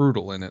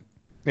brutal in it.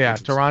 Yeah,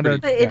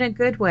 Tyrande, but in a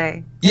good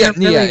way. Yeah,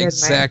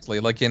 exactly.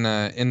 Like in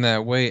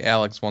the way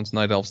Alex wants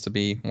Night Elves to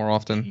be more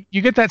often.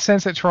 You get that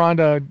sense that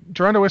Tyrande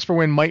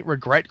Whisperwind might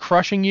regret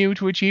crushing you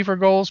to achieve her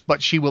goals,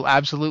 but she will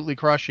absolutely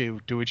crush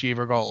you to achieve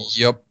her goals.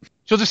 Yep.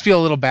 She'll just feel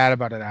a little bad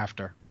about it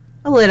after.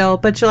 A little,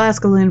 but she'll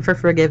ask Elune for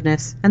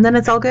forgiveness, and then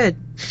it's all good.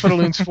 That's what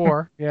Elune's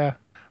for, yeah.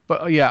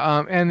 But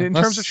and in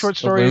terms of short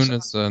stories, Elune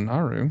is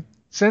Naru.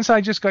 Since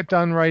I just got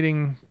done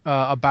writing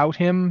about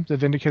him, the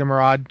Vindicator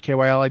Maraud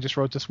KYL I just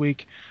wrote this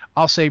week,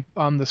 I'll say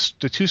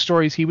the two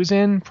stories he was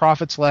in,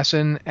 Prophet's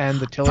Lesson and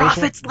the Tillers.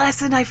 Prophet's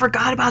Lesson, I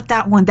forgot about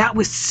that one. That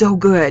was so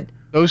good.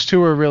 Those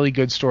two are really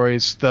good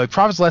stories. The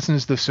Prophet's Lesson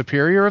is the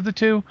superior of the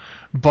two,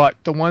 but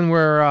the one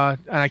where, and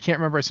I can't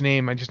remember its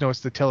name, I just know it's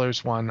the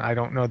Tillers one. I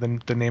don't know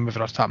the name of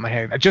it off the top of my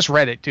head. I just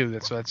read it too,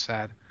 that's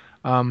sad.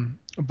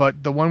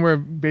 But the one where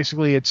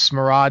basically it's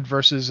Maraud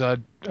versus a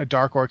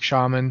Dark Orc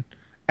shaman,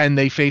 and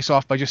they face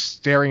off by just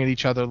staring at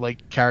each other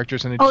like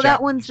characters in a Japanese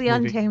that one's The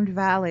movie. Untamed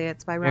Valley.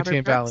 It's by Robert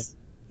Untamed Brooks. Valley.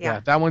 Yeah,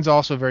 that one's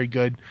also very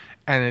good,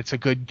 and it's a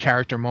good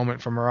character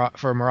moment for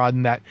Maraud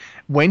in that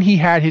when he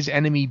had his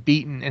enemy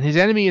beaten, and his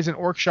enemy is an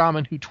orc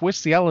shaman who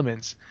twists the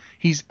elements.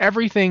 He's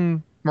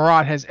everything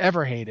Maraud has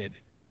ever hated,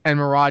 and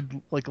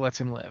Maraud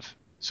lets him live.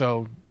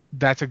 So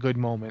that's a good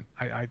moment.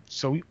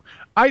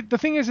 The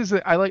thing is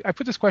that I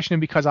put this question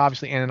in because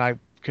obviously Ann and I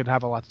could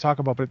have a lot to talk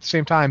about, but at the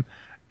same time,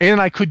 Ann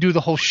and I could do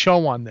the whole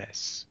show on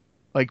this.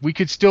 Like we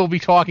could still be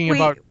talking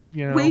about.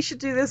 We should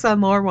do this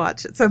on Lore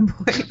Watch at some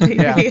point, maybe.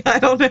 Yeah. I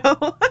don't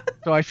know.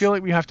 So I feel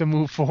like we have to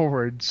move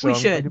forward. So we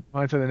should. I'm going to move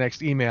on to the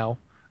next email.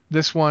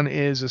 This one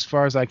is, as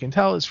far as I can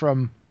tell, is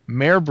from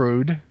Mare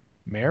Brood.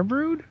 Mare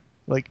Brood?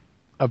 Like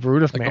a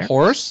brood of like mare? A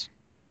horse?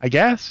 I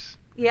guess.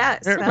 Yeah,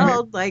 it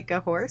spelled like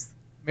a horse.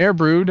 Mare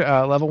Brood,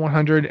 level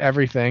 100,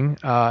 everything,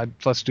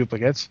 plus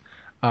duplicates,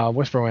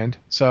 Whisperwind.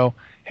 So,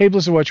 hey,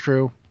 Blizzard Watch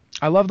crew.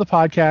 I love the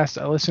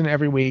podcast. I listen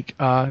every week.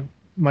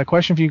 My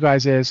question for you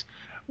guys is,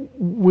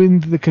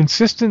 with the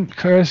consistent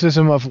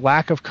criticism of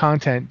lack of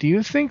content, do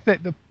you think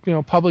that the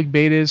public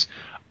betas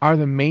are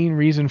the main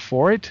reason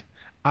for it?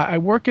 I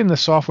work in the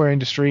software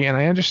industry, and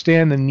I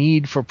understand the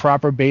need for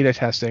proper beta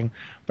testing,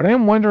 but I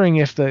am wondering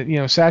if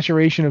the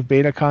saturation of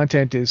beta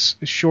content is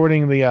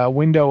shorting the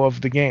window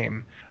of the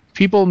game.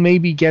 People may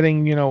be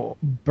getting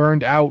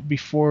burned out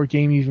before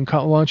game even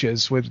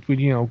launches, which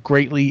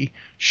greatly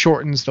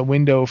shortens the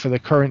window for the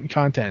current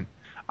content.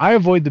 I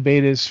avoid the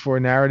betas for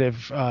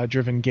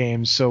narrative-driven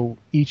games, so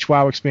each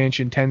WoW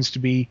expansion tends to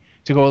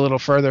go a little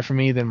further for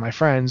me than my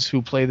friends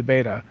who play the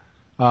beta.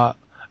 I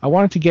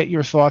wanted to get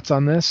your thoughts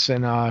on this,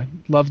 and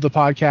love the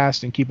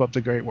podcast and keep up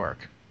the great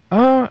work.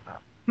 I'm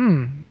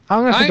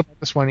gonna think about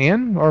this one,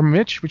 Ian or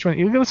Mitch. Which one?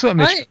 Let's let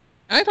Mitch.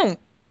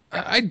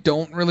 I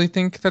don't really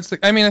think that's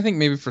I mean, I think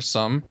maybe for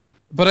some,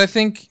 but I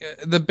think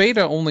the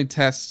beta only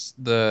tests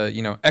the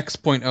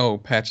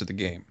X.0 patch of the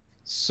game,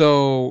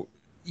 so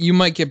you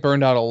might get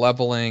burned out of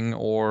leveling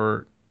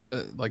or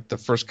like the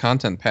first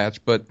content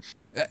patch, but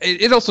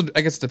it also,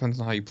 I guess, depends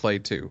on how you play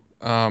too.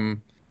 I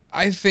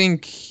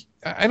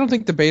don't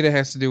think the beta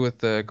has to do with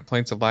the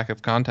complaints of lack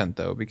of content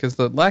though, because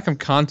the lack of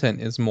content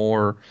is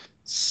more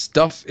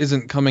stuff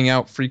isn't coming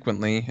out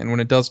frequently, and when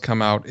it does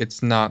come out,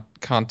 it's not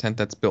content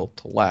that's built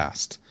to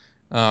last.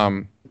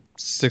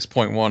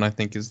 6.1 I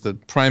think is the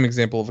prime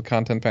example of a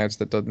content patch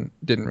that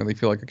didn't really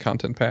feel like a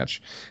content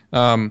patch.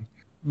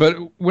 But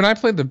when I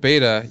played the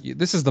beta,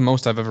 this is the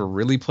most I've ever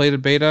really played a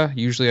beta.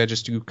 Usually I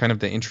just do kind of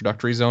the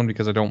introductory zone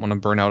because I don't want to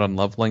burn out on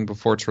leveling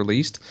before it's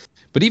released.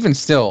 But even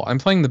still, I'm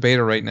playing the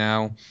beta right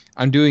now.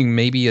 I'm doing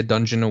maybe a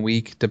dungeon a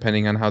week,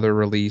 depending on how they're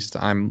released.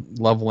 I'm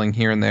leveling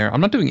here and there. I'm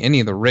not doing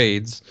any of the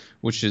raids,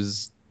 which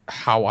is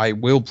how I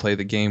will play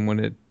the game when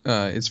it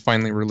is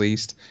finally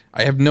released.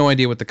 I have no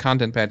idea what the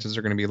content patches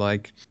are going to be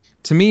like.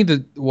 To me,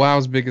 the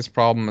WoW's biggest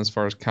problem as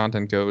far as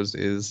content goes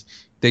is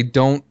they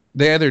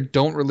either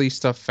don't release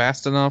stuff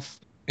fast enough,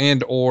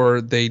 and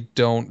or they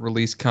don't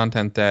release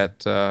content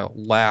that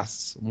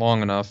lasts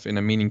long enough in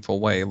a meaningful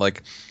way.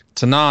 Like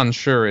Tanan,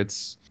 sure,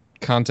 it's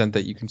content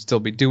that you can still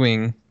be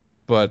doing,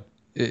 but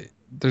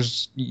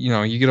there's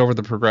you get over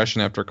the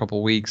progression after a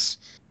couple weeks,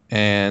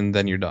 and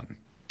then you're done.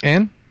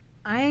 Anne?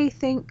 I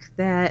think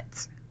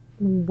that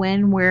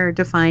when we're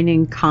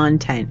defining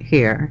content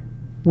here,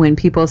 when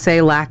people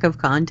say lack of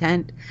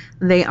content,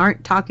 they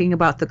aren't talking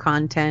about the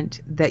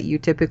content that you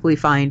typically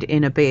find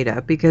in a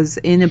beta. Because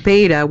in a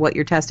beta, what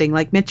you're testing,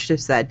 like Mitch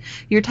just said,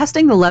 you're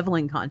testing the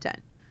leveling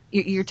content.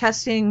 You're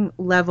testing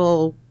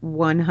level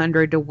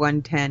 100 to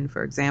 110,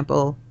 for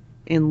example,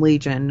 in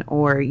Legion,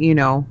 or,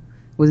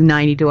 was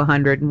 90 to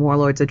 100 in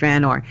Warlords of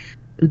Draenor.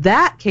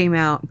 That came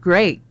out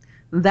great.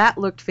 That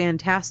looked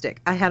fantastic.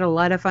 I had a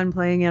lot of fun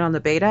playing it on the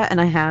beta, and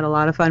I had a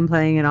lot of fun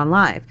playing it on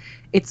live.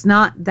 It's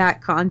not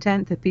that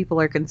content that people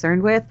are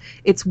concerned with.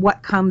 It's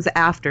what comes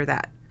after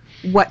that.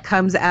 What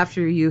comes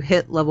after you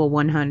hit level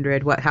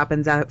 100, what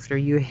happens after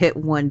you hit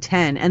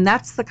 110. And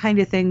that's the kind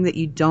of thing that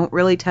you don't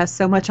really test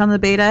so much on the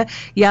beta.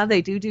 Yeah,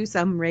 they do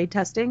some raid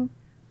testing,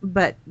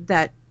 but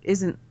that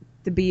isn't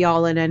the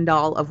be-all and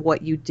end-all of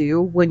what you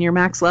do when you're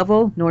max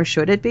level, nor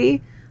should it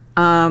be.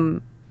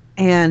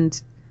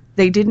 And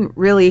they didn't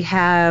really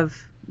have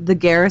the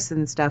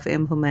garrison stuff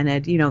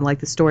implemented, like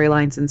the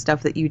storylines and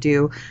stuff that you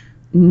do.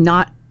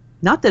 Not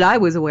that I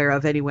was aware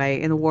of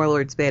anyway in the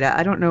Warlords beta.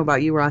 I don't know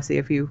about you, Rossi,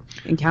 if you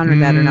encountered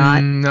that or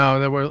not. No,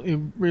 there were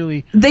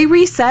really... They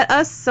reset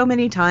us so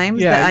many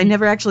times that I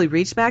never actually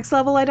reached max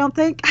level, I don't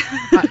think.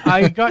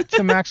 I got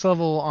to max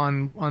level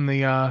on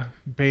the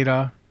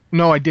beta.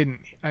 No, I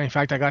didn't. In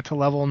fact, I got to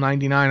level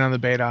 99 on the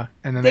beta,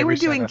 and then they were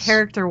reset doing us.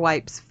 character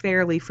wipes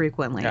fairly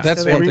frequently. Yeah.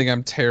 That's one thing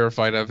I'm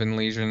terrified of in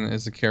Legion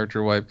is the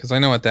character wipe, because I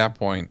know at that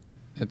point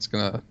it's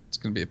gonna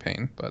be a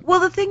pain. But well,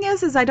 the thing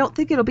is I don't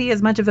think it'll be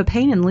as much of a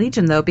pain in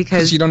Legion though,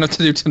 because you don't have to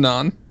do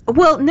Tanan.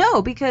 Well,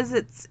 no, because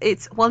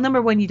it's number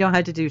one, you don't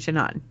have to do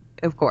Tanan,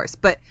 of course,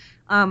 but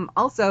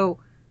also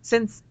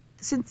since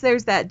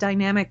there's that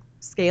dynamic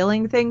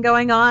scaling thing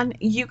going on,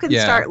 you can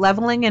start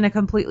leveling in a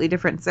completely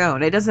different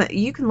zone.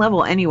 You can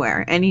level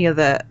anywhere, any of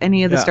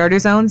the starter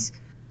zones.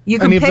 You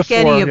can pick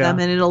any of them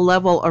and it'll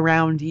level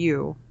around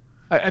you.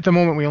 At the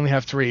moment we only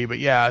have 3, but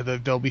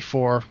there'll be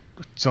 4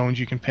 zones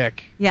you can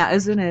pick. Yeah,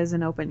 Azuna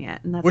isn't open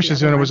yet. And that's Wish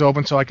Azuna was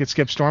open so I could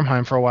skip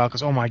Stormheim for a while,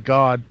 because oh my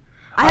god.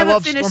 I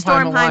haven't finished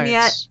Stormheim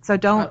yet, so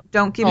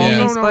don't give me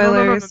any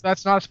spoilers. No,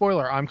 that's not a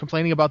spoiler. I'm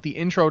complaining about the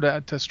intro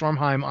to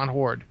Stormheim on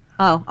Horde.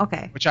 Oh,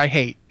 okay. Which I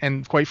hate,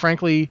 and quite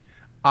frankly,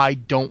 I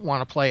don't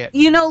want to play it.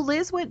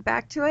 Liz went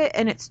back to it,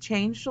 and it's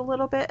changed a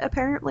little bit,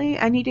 apparently.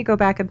 I need to go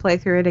back and play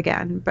through it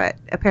again, but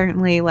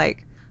apparently,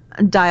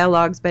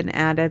 dialogue's been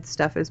added,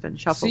 stuff has been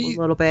shuffled a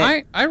little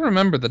bit. I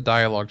remember the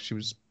dialogue she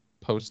was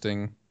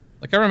posting.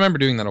 I remember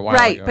doing that a while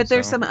ago. Right, but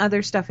there's some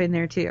other stuff in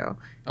there, too.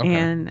 Okay.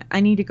 And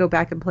I need to go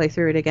back and play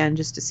through it again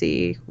just to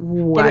see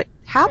what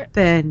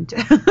happened.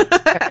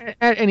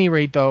 At any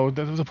rate, though,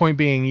 the point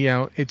being,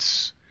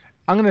 it's...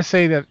 I'm going to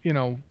say that,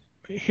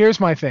 here's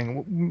my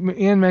thing.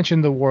 Ian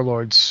mentioned the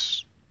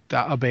Warlords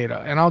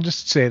beta, and I'll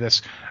just say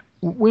this.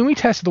 When we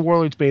tested the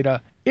Warlords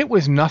beta, it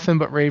was nothing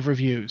but rave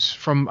reviews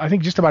from, I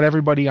think, just about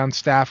everybody on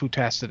staff who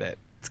tested it.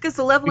 It's because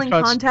the leveling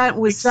content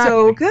was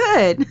so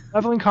good.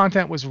 Leveling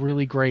content was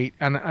really great,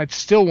 and it's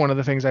still one of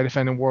the things I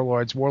defend in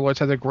Warlords. Warlords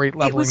has a great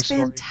leveling story.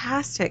 It was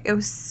fantastic. It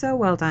was so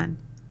well done.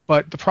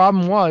 But the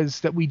problem was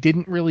that we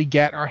didn't really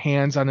get our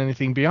hands on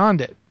anything beyond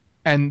it.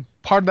 And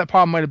part of that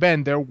problem might have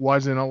been there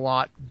wasn't a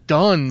lot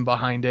done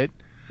behind it.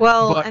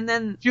 Well, and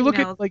then if you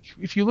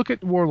look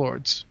at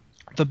Warlords,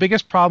 the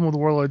biggest problem with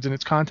Warlords and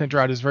its content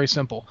drought is very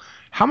simple.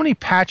 How many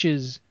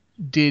patches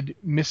did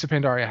Mists of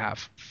Pandaria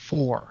have?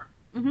 4.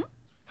 Mm-hmm.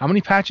 How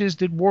many patches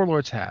did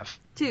Warlords have?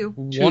 2.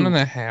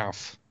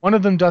 1.5. One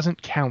of them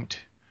doesn't count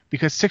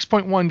because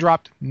 6.1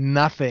 dropped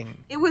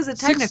nothing. It was a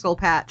technical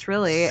patch,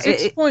 really.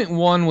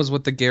 6.1 was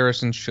what the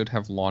Garrison should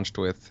have launched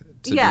with.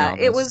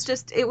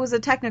 It was a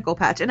technical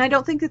patch, and I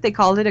don't think that they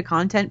called it a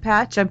content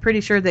patch. I'm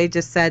pretty sure they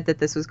just said that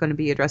this was going to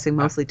be addressing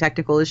mostly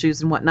technical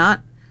issues and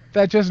whatnot.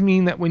 That just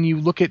means that when you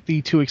look at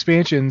the 2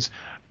 expansions,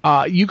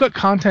 you got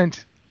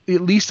content,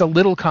 at least a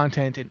little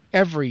content in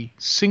every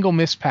single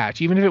Mist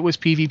patch, even if it was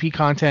PvP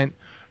content.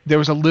 There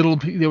was a little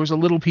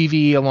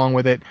PvE along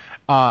with it.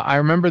 I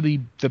remember the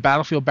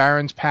Battlefield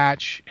Barons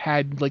patch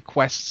had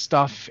quest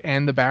stuff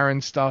and the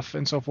Barons stuff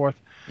and so forth.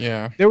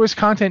 Yeah. There was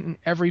content in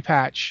every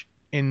patch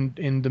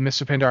in the Mists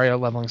of Pandaria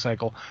leveling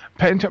cycle.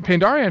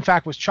 Pandaria, in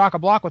fact, was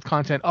chock-a-block with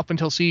content up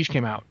until Siege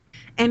came out.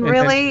 And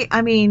really,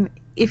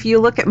 if you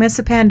look at Mists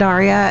of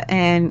Pandaria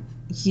and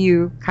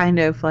you kind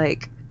of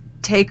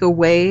take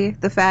away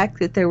the fact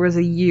that there was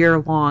a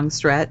year-long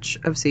stretch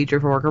of Siege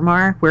of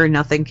Orgrimmar where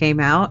nothing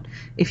came out.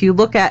 If you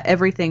look at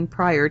everything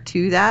prior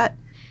to that,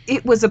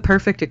 it was a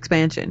perfect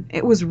expansion.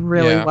 It was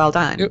really well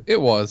done.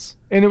 It was.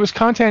 And it was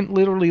content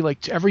literally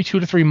every 2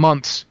 to 3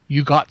 months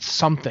you got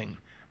something.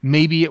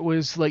 Maybe it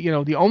was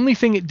the only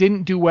thing it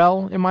didn't do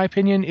well, in my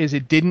opinion, is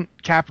it didn't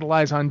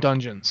capitalize on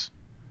dungeons.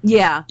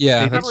 Yeah, they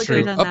probably that's could have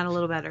true. done that a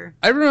little better.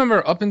 I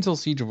remember up until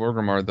Siege of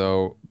Orgrimmar,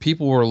 though,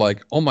 people were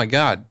like, "Oh my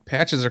God,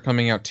 patches are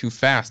coming out too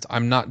fast.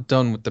 I'm not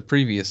done with the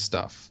previous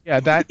stuff." Yeah,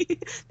 that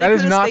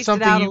is not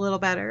something. It out a little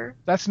better.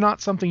 That's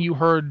not something you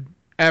heard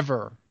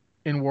ever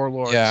in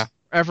Warlords. Yeah.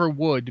 Ever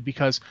would,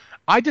 because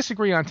I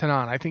disagree on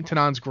Tanan. I think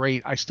Tanan's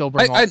great. I still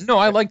bring. I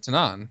like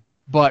Tanan,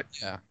 but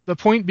the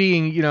point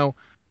being,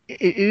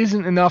 it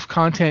isn't enough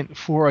content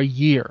for a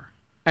year,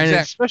 and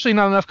Exactly. especially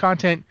not enough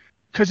content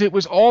because it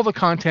was all the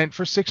content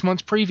for 6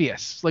 months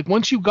previous. Like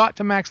once you got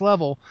to max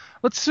level,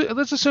 let's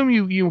assume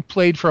you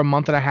played for a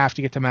month and a half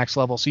to get to max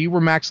level, so you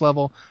were max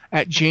level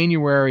at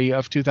January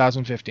of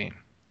 2015.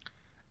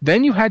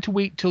 Then you had to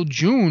wait till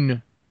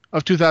June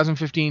of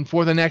 2015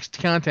 for the next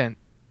content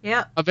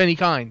Yeah. of any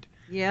kind.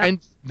 Yeah. And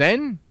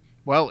then,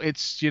 well,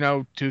 it's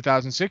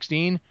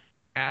 2016.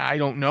 I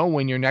don't know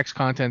when your next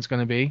content's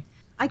going to be.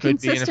 I Could be in a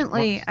few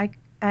consistently,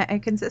 I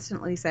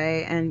consistently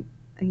say, and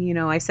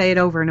I say it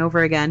over and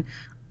over again.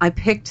 I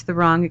picked the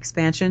wrong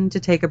expansion to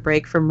take a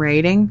break from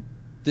raiding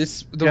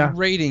The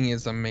rating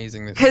is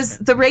amazing. because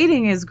the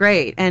raiding is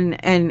great, and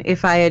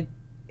if I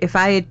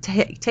had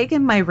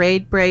taken my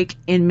raid break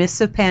in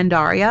Mists of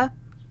Pandaria,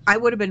 I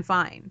would have been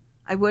fine.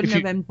 I wouldn't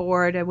have been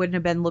bored. I wouldn't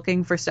have been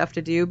looking for stuff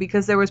to do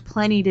because there was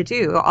plenty to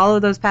do. All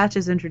of those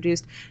patches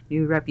introduced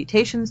new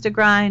reputations to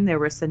grind. There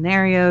were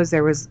scenarios.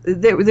 There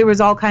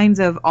was all kinds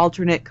of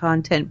alternate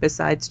content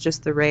besides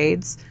just the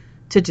raids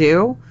to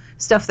do.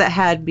 Stuff that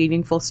had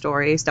meaningful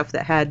stories. Stuff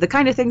that had the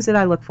kind of things that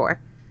I look for,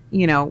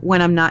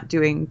 when I'm not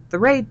doing the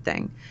raid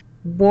thing.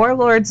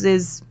 Warlords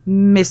is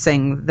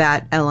missing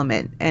that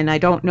element, and I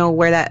don't know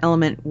where that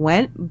element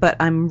went, but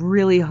I'm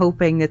really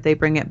hoping that they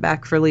bring it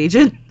back for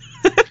Legion.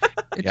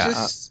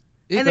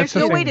 And there's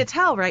no way to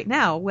tell right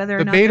now whether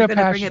or not they're going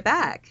to bring it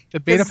back. The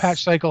beta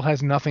patch cycle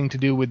has nothing to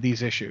do with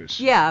these issues.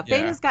 Yeah,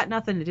 beta's got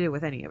nothing to do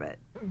with any of it.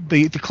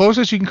 The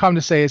closest you can come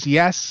to say is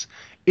yes,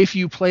 if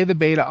you play the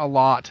beta a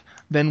lot,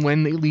 then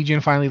when the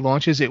Legion finally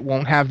launches, it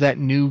won't have that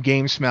new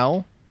game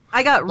smell.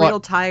 I got real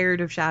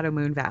tired of Shadow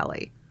Moon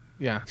Valley.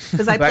 Yeah.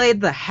 Because I played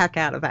the heck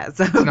out of that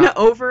zone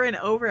over and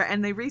over,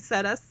 and they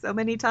reset us so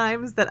many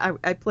times that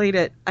I played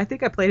it. I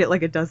think I played it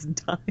like a dozen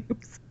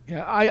times.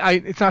 Yeah,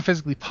 it's not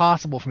physically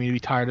possible for me to be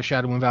tired of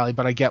Shadow Moon Valley,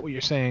 but I get what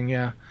you're saying.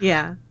 Yeah.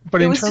 Yeah.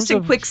 But it in was terms just in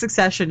of quick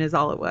succession, is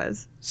all it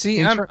was. See,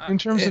 in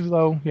terms of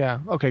though, yeah.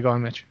 Okay, go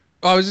on, Mitch.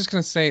 I was just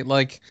gonna say,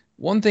 like,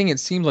 one thing it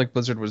seemed like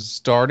Blizzard was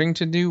starting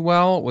to do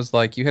well was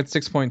like you had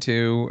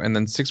 6.2, and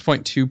then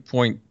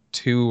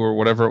 6.2.2 or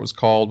whatever it was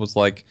called was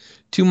like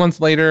 2 months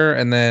later,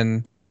 and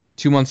then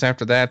 2 months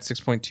after that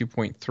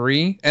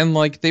 6.2.3, and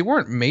like they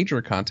weren't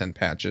major content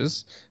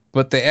patches,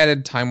 but they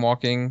added time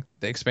walking,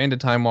 they expanded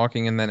time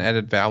walking, and then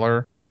added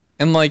Valor,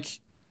 and like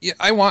yeah,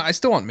 I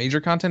still want major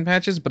content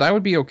patches, but I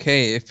would be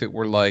okay if it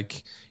were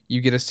like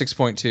you get a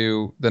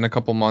 6.2, then a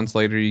couple months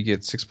later you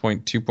get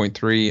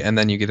 6.2.3, and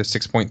then you get a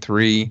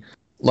 6.3,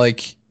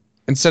 like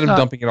instead of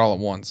dumping it all at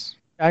once.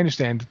 I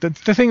understand. The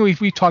thing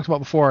we talked about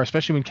before,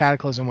 especially when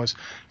Cataclysm, was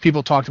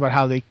people talked about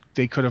how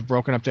they could have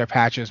broken up their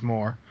patches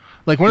more.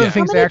 Like one of the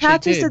things How they many actually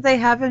patches did. did they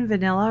have in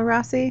vanilla,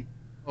 Rossi?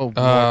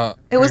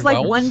 It was like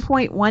 12?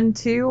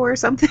 1.12 or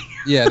something.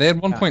 Yeah, they had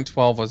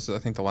 1.12 was I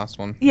think the last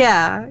one.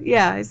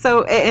 Yeah.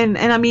 So and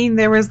I mean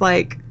there was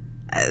like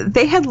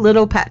they had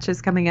little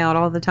patches coming out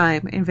all the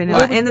time in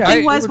vanilla. Well, and the yeah,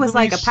 thing it was would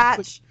like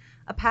release-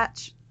 a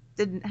patch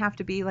didn't have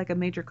to be like a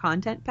major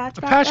content patch.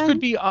 A back patch then. could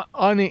be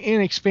on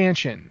an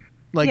expansion.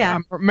 Like Yeah.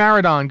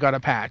 Maradon got a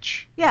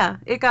patch. Yeah,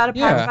 it got a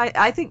patch.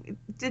 Yeah.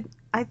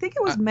 I think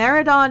it was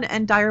Maradon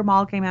and Dire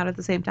Maul came out at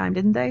the same time,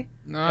 didn't they?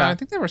 No, Yeah. I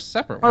think they were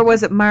separate. Or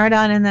was it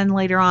Maradon and then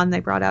later on they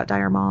brought out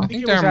Dire Maul? I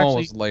think it was Dire Maul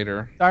actually- was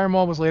later. Dire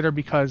Maul was later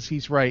because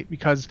he's right,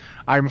 because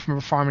I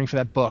remember farming for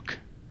that book.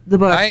 The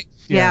book.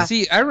 Yeah.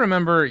 See, I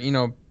remember,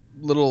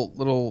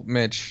 little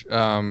Mitch,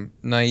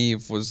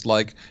 naive, was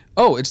like,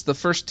 oh, it's the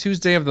first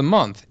Tuesday of the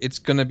month. It's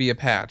going to be a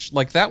patch.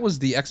 Like, that was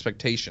the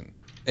expectation.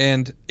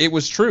 And it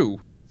was true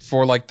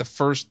for, like, the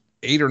first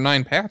 8 or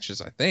 9 patches,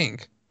 I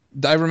think.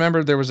 I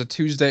remember there was a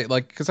Tuesday,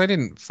 like, because I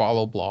didn't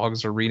follow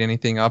blogs or read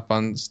anything up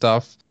on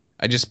stuff.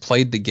 I just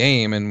played the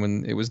game, and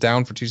when it was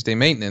down for Tuesday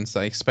maintenance,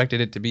 I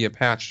expected it to be a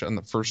patch on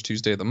the first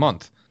Tuesday of the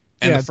month.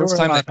 And Yeah, the first there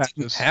were a time lot that of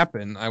didn't patches.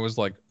 happen, I was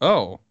like,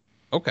 oh,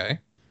 okay.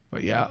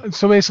 But yeah,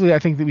 so basically I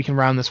think that we can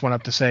round this one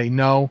up to say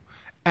no.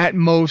 At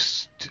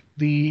most,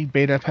 the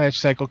beta patch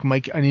cycle can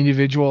make an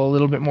individual a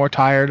little bit more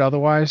tired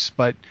otherwise,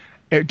 but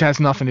it has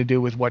nothing to do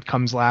with what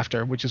comes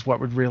after, which is what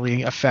would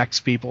really affects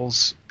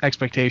people's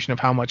expectation of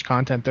how much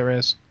content there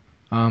is.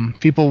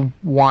 People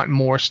want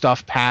more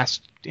stuff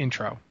past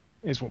intro,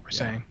 is what we're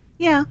saying.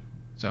 Yeah.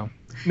 So,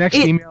 next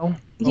email.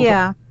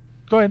 Yeah.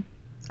 Go ahead.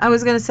 I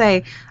was going to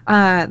say,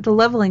 the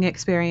leveling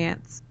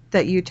experience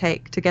that you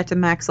take to get to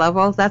max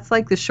level, that's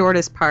like the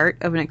shortest part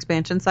of an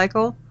expansion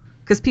cycle.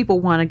 Because people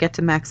want to get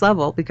to max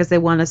level because they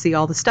want to see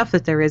all the stuff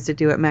that there is to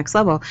do at max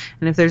level.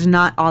 And if there's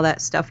not all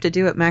that stuff to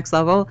do at max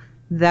level,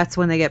 that's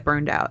when they get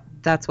burned out.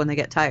 That's when they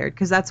get tired.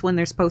 Because that's when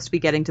they're supposed to be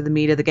getting to the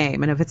meat of the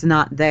game. And if it's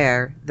not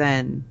there,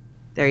 then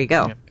there you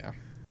go. Yeah.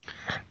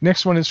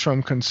 Next one is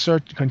from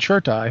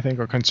Concerta, I think,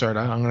 or Concerta.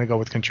 I'm going to go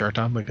with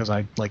Concerta because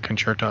I like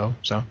Concerto.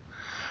 So,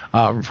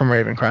 from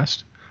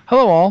Ravencrest.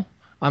 Hello all.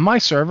 On my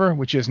server,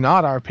 which is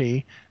not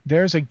RP,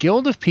 there's a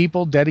guild of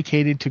people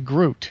dedicated to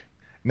Groot.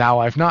 Now,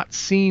 I've not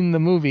seen the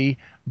movie,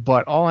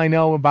 but all I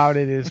know about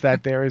it is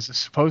that there is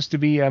supposed to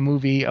be a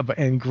movie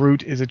and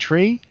Groot is a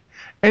tree.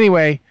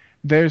 Anyway,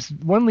 there's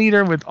one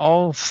leader with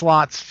all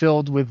slots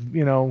filled with,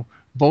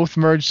 both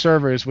merged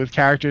servers with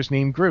characters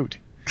named Groot.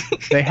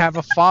 They have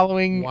a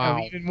following Wow.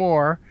 of even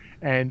more,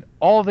 and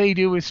all they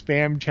do is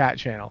spam chat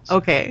channels.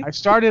 Okay. I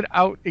started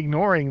out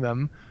ignoring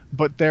them,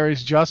 but there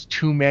is just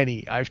too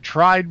many. I've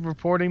tried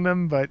reporting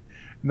them, but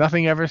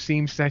nothing ever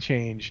seems to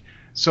change.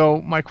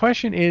 So my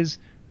question is,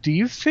 do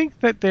you think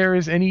that there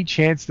is any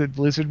chance that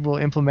Blizzard will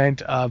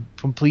implement a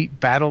complete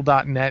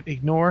Battle.net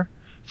ignore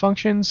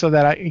function so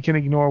that I can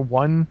ignore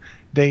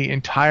the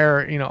entire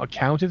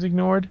account is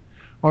ignored,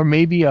 or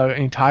maybe an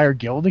entire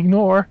guild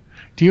ignore?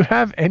 Do you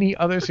have any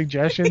other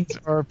suggestions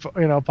or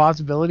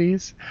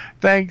possibilities?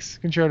 Thanks,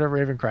 Concerto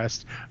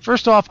Ravencrest.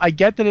 First off, I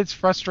get that it's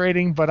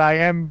frustrating, but I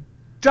am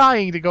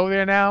dying to go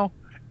there now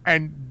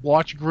and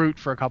watch Groot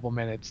for a couple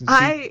minutes and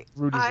see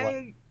Groot is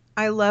what.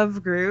 I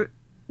love Groot,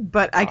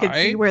 but I could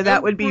see where I that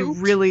am would be Groot.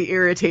 really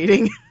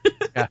irritating.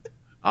 Yeah.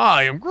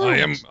 I am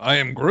Groot. I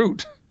am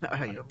Groot.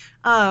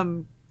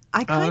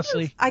 I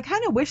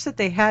kind of wish that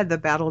they had the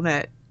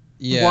Battle.net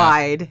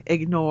wide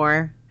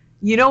ignore.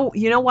 You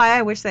know why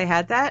I wish they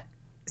had that?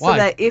 So Why?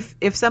 that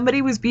if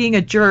somebody was being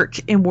a jerk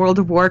in World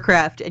of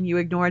Warcraft and you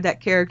ignored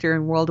that character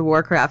in World of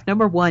Warcraft,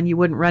 number one, you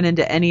wouldn't run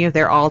into any of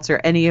their alts or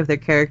any of their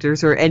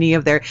characters or any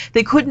of their...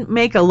 They couldn't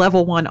make a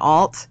level 1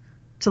 alt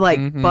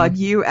to bug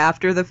you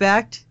after the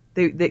fact.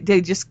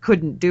 They just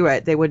couldn't do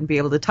it. They wouldn't be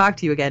able to talk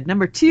to you again.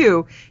 Number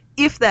two,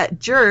 if that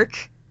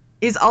jerk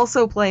is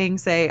also playing,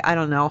 say, I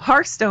don't know,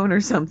 Hearthstone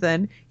or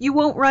something, you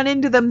won't run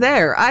into them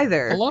there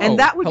either. Hello, and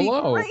that would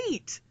hello. be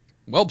great.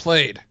 Well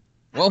played.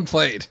 Well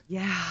played.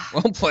 Yeah.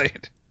 Well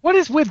played. What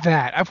is with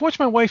that? I've watched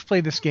my wife play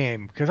this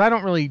game because I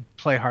don't really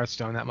play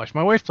Hearthstone that much.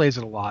 My wife plays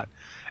it a lot.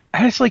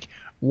 And it's like,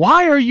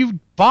 why are you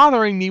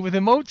bothering me with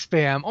emote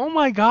spam? Oh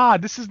my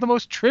god, this is the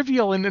most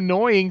trivial and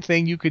annoying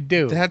thing you could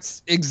do.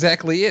 That's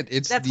exactly it.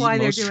 It's That's the why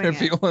they're most doing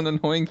trivial and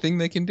annoying thing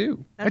they can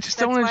do. just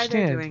don't That's why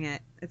understand. they're doing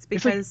it. It's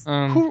It's like,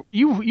 because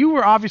you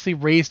were obviously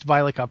raised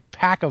by like a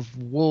pack of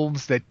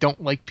wolves that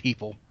don't like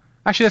people.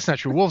 Actually, that's not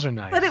true. Wolves are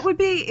nice. But it would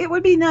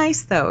be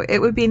nice though. It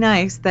would be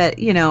nice that,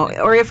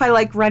 or if I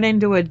run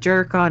into a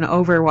jerk on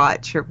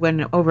Overwatch or when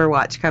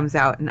Overwatch comes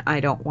out and I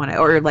don't want to,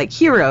 or like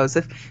Heroes,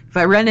 if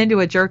I run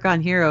into a jerk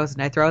on Heroes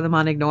and I throw them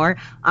on ignore,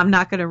 I'm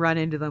not going to run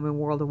into them in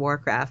World of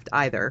Warcraft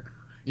either.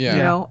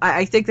 Yeah.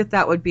 I think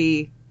that would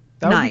be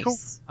nice. Be cool.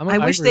 I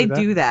wish agree they'd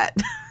with that.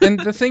 do that. And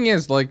the thing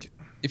is,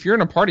 if you're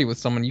in a party with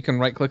someone, you can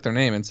right-click their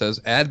name and says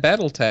 "Add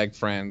battle tag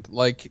friend."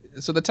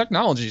 So the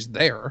technology's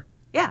there.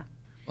 Yeah.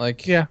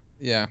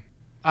 Yeah.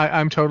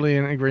 I'm totally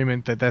in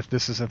agreement that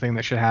this is a thing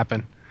that should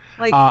happen.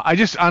 I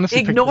just honestly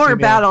picked ignore this email.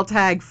 battle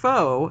tag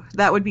foe.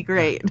 That would be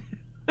great.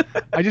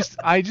 I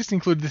just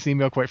included this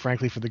email quite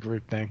frankly for the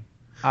group thing.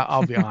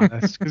 I'll be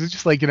honest, because it's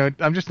just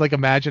I'm just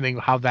imagining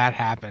how that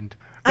happened.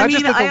 Not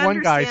just that the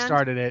one guy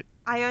started it.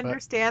 I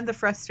understand the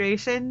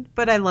frustration,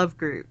 but I love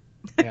Groot.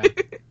 Yeah.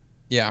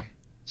 Yeah.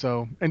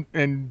 So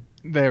and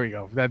there we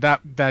go.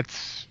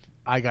 That's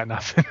I got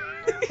nothing.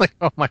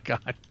 Oh my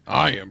god.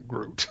 I am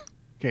Groot.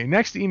 Okay,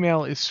 next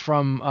email is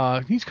from,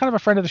 he's kind of a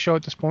friend of the show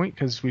at this point,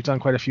 because we've done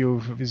quite a few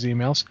of his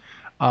emails.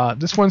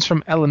 This one's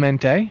from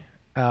Elemente,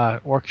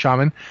 Orc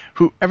Shaman,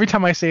 who, every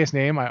time I say his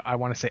name, I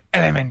want to say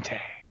Elemente.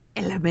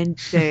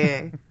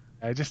 Elemente.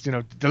 I just,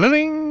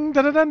 da-da-ding,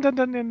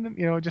 da-da-dun-dun-dun-dun,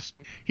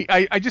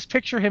 I just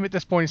picture him at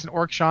this point as an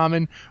Orc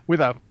Shaman with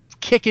a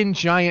kicking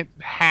giant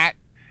hat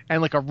and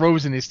like a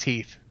rose in his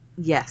teeth.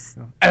 Yes.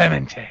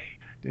 Elemente.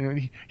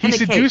 He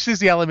seduces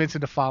the elements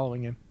into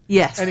following him.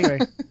 Yes. Anyway,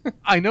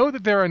 I know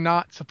that there are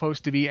not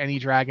supposed to be any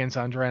dragons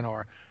on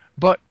Draenor,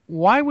 but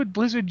why would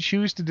Blizzard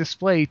choose to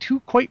display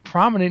two quite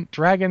prominent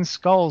dragon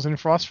skulls in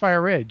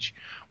Frostfire Ridge?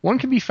 One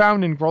can be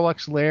found in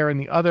Grolek's lair and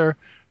the other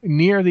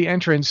near the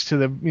entrance to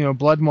the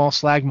Blood Maw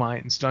Slag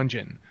Mines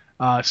dungeon.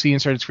 See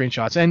inserted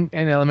screenshots. And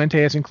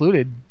Elemente has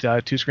included 2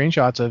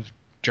 screenshots of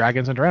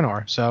dragons on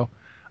Draenor. So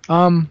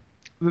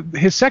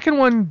his second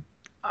one,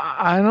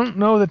 I don't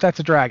know that that's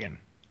a dragon.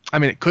 I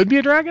mean, it could be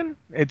a dragon.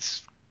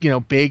 It's,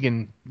 big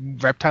and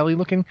reptile-y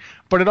looking,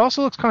 but it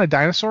also looks kind of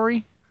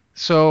dinosaur-y.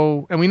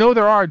 So, and we know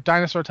there are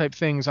dinosaur-type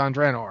things on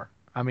Draenor.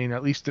 I mean,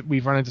 at least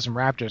we've run into some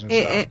raptors and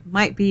stuff. It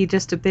might be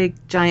just a big,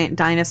 giant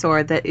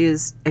dinosaur that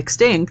is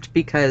extinct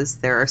because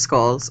there are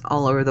skulls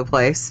all over the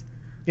place.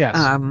 Yes.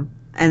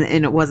 And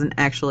it wasn't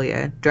actually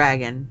a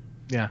dragon.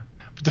 Yeah.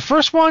 But the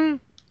first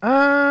one,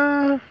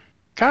 kind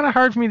of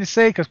hard for me to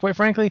say because, quite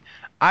frankly,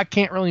 I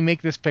can't really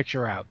make this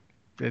picture out.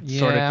 It's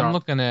sort of dark. I'm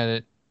looking at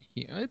it.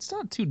 It's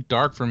not too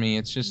dark for me.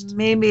 It's just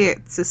maybe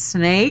it's a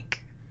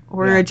snake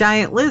or a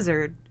giant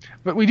lizard.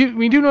 But we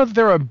do know that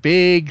there are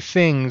big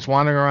things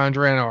wandering around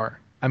Draenor.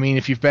 I mean,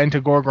 if you've been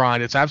to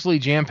Gorgrond, it's absolutely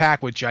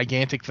jam-packed with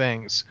gigantic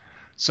things.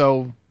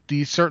 So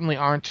these certainly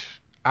aren't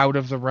out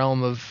of the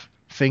realm of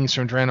things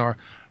from Draenor.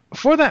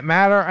 For that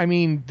matter, I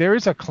mean, there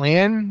is a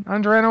clan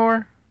on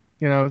Draenor,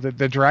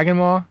 the Dragon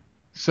Maw.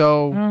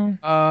 So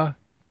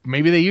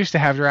maybe they used to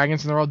have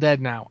dragons and they're all dead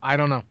now. I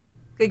don't know.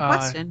 Good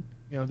question.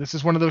 This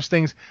is one of those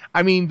things.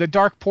 I mean, the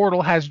Dark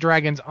Portal has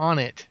dragons on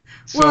it.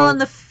 Well,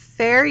 and the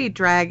fairy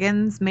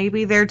dragons,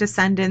 maybe they're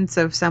descendants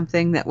of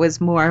something that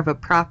was more of a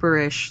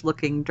proper-ish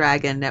looking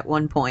dragon at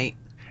one point.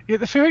 Yeah,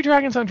 the fairy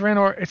dragons on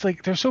Draenor, it's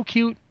like they're so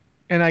cute,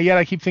 and yet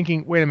I keep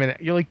thinking, wait a minute,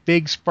 you're like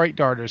big sprite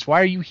darters.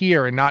 Why are you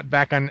here and not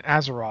back on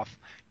Azeroth?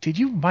 Did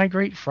you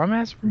migrate from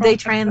Azeroth? They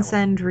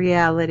transcend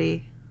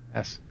reality.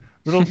 Yes.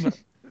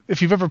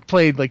 If you've ever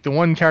played, like the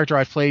one character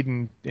I've played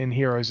in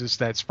Heroes is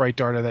that sprite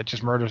darter that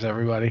just murders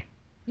everybody.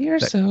 You're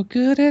so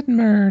good at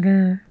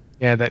murder.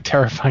 Yeah, that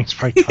terrifying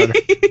sprite darter.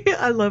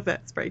 I love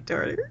that sprite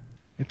darter.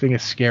 I think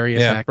it's scary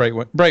as heck.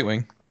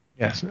 Brightwing.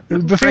 Yes.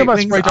 The thing about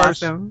sprite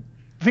darters. Awesome.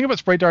 The thing about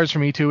sprite darters for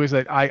me too is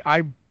that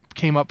I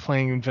came up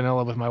playing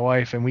vanilla with my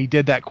wife, and we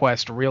did that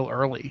quest real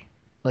early,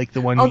 like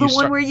the one. Oh, the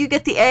one where you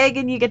get the egg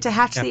and you get to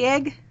hatch the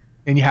egg.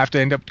 And you have to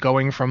end up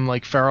going from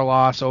like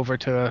Feralos over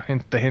to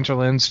the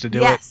hinterlands to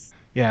do it.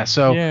 Yeah,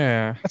 so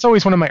that's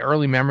always one of my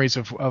early memories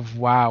of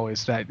WoW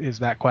is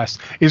that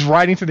quest is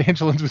riding through the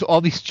hinterlands with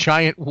all these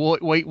giant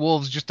white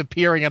wolves just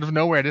appearing out of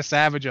nowhere to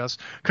savage us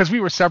because we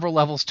were several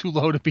levels too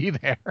low to be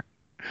there.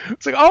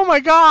 It's like, oh my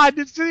god,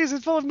 this city is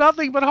full of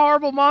nothing but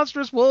horrible,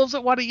 monstrous wolves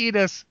that want to eat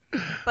us.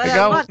 But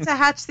I want to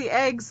hatch the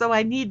egg, so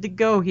I need to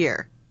go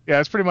here.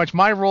 Yeah, it's pretty much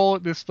my role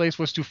at this place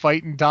was to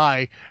fight and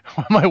die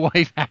while my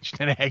wife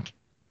hatched an egg.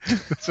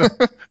 So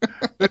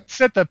it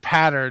set the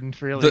pattern,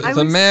 really. I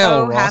was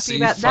so happy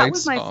about that.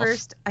 Was my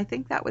first. I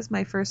think that was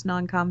my first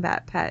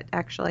non-combat pet,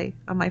 actually.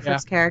 On my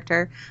first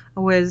character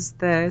was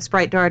the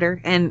sprite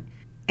darter, and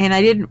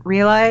I didn't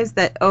realize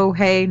that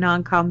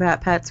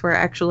non-combat pets were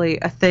actually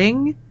a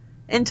thing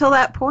until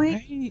that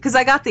point, because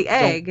I got the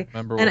egg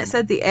and it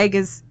said the egg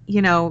is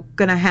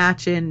gonna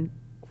hatch in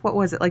what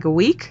was it, like a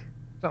week?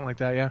 Something like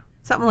that, yeah.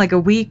 Something like a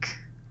week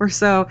or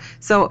so.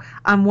 So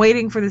I'm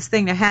waiting for this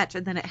thing to hatch,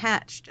 and then it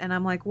hatched, and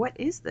I'm like, what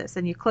is this?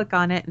 And you click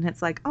on it, and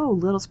it's like, oh,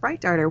 little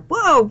sprite darter.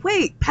 Whoa,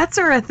 wait, pets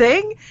are a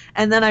thing?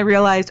 And then I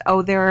realized,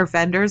 oh, there are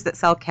vendors that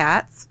sell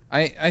cats.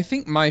 I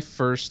think my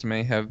first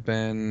may have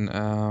been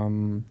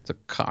the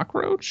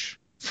cockroach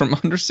from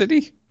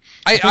Undercity.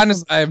 I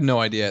have no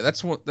idea.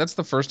 That's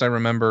the first I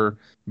remember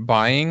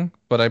buying,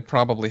 but I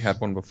probably had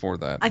one before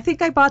that. I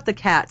think I bought the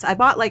cats. I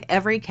bought like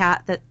every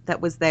cat that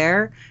was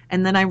there,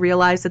 and then I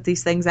realized that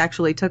these things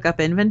actually took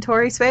up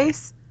inventory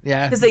space.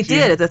 Yeah, because they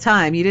did at the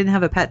time. You didn't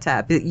have a pet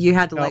tab. You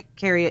had to like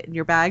carry it in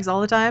your bags all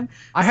the time.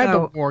 I had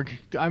the warg.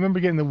 I remember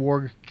getting the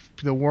warg.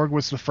 The warg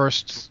was the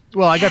first.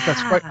 Well, I got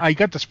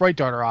the sprite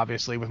darter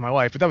obviously with my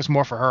wife, but that was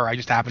more for her. I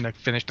just happened to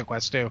finish the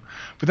quest too.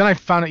 But then I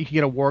found out you could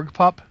get a warg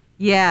pup.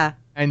 Yeah.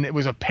 And it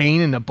was a pain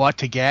in the butt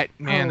to get.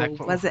 Man,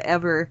 was it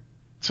ever?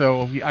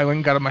 So I went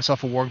and got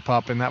myself a warg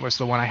pup, and that was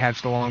the one I had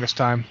for the longest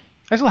time.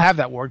 I still have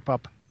that warg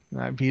pup.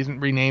 He isn't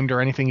renamed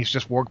or anything. He's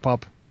just warg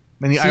pup.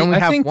 And I only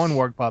have one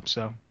warg pup,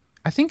 so.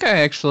 I think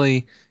I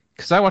actually,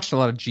 because I watched a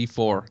lot of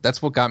G4.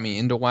 That's what got me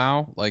into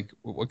WoW, like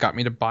what got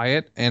me to buy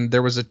it. And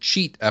there was a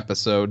cheat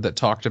episode that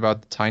talked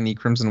about the tiny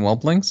crimson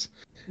whelplings.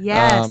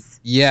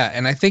 Yes. Yeah,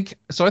 and I think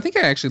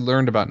I actually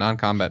learned about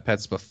non-combat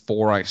pets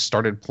before I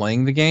started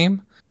playing the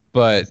game.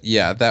 But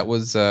yeah, that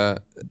was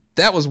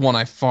one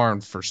I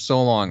farmed for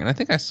so long, and I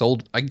think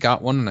I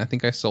got one, and I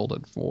think I sold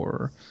it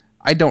for,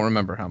 I don't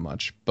remember how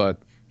much, but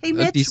hey,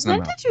 Mitch,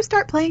 when did you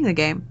start playing the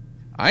game?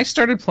 I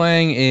started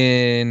playing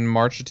in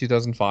March of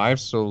 2005,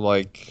 so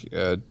like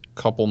a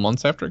couple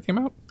months after it came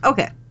out.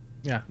 Okay.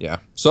 Yeah. Yeah.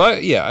 So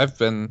I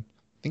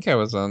think I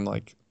was on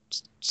like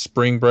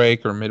spring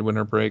break or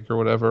midwinter break or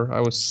whatever. I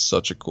was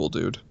such a cool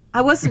dude. I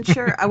wasn't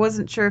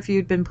sure if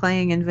you'd been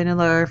playing in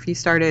vanilla or if you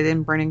started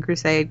in Burning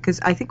Crusade, because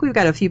I think we've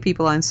got a few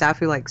people on staff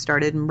who like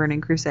started in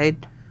Burning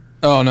Crusade.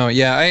 Oh no,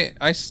 yeah,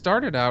 I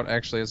started out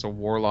actually as a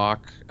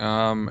warlock,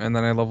 and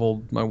then I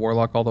leveled my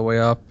warlock all the way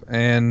up.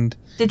 And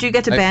did you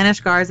get to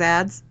banish Gar's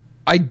ads?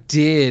 I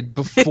did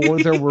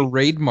before there were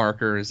raid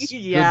markers.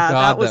 Yeah, Good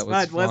God, that was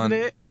fun, wasn't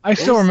it? I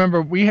still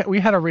remember we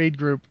had a raid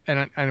group,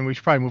 and we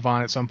should probably move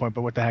on at some point,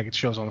 but what the heck, it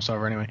show's almost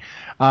over anyway.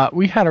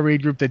 We had a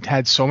raid group that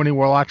had so many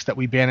warlocks that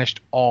we banished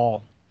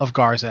all of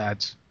Gar's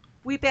ads.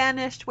 We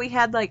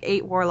had like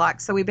 8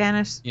 warlocks, so we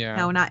banished,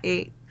 no, not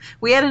 8.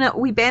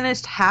 We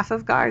banished half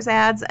of Gar's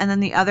ads, and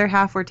then the other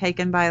half were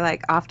taken by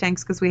like off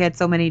tanks because we had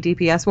so many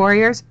DPS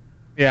warriors.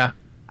 Yeah.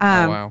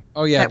 Oh wow.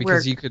 Oh yeah,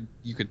 because you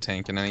could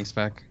tank in any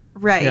spec.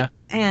 Right. Yeah.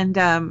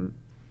 And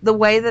the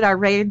way that our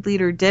raid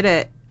leader did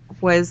it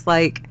was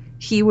like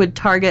he would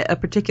target a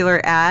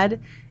particular ad,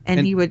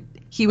 and he would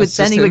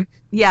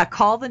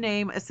call the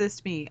name,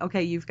 assist me.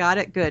 Okay, you've got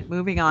it. Good.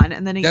 Moving on.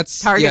 And then he targets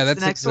the next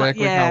one. That's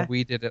exactly how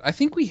we did it. I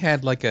think we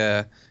had like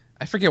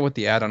I forget what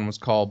the add-on was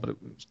called, but it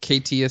was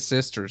KT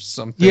assist or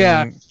something.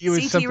 Yeah,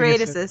 CT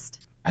raid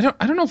assist. I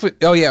don't know if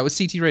it was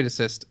CT raid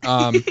assist.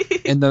 And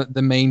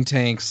the main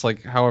tanks,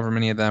 like however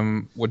many of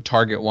them would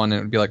target one, and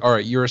it would be like, all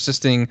right, you're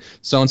assisting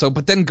so and so.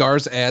 But then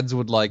Gar's ads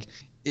would like,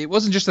 it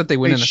wasn't just that they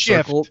went in a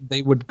circle;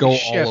 they would go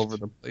all over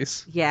the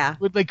place. Yeah,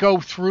 would like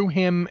go through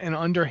him and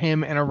under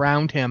him and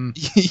around him.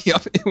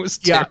 Yep, it was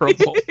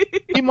terrible.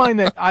 Keep in mind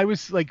that I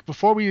was like,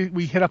 before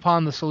we hit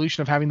upon the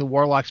solution of having the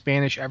warlocks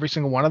banish every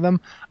single one of them,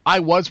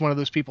 I was one of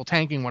those people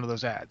tanking one of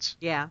those ads.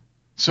 Yeah.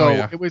 So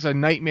it was a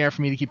nightmare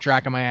for me to keep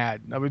track of my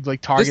ad. I would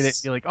like target it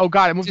and be like, oh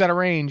god, it moved out of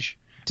range.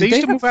 They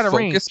used to move out of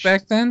range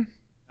back then.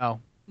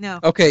 No. No.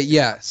 Okay,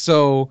 yeah.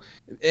 So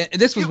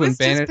this was It when was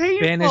just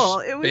painful.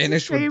 It was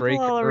Banish just would break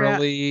painful all around.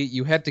 early.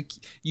 You had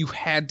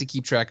to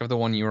keep track of the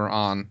one you were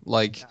on,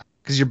 like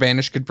because your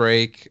Banish could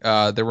break.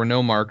 There were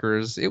no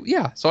markers.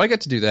 So I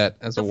get to do that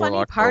as a The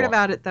warlock. funny part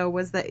about it though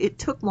was that it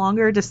took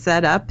longer to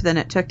set up than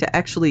it took to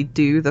actually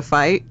do the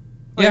fight.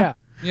 Yeah.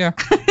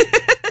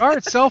 Gar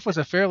itself was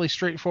a fairly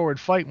straightforward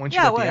fight once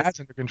you got the ads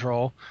under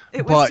control.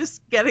 It was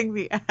just getting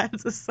the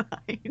ads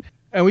assigned.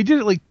 And we did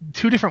it like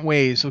two different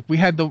ways. Like we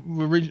had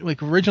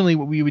originally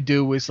what we would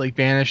do was like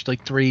banish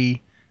like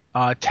 3,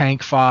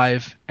 tank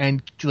 5,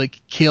 and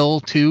like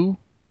kill 2,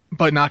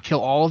 but not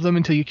kill all of them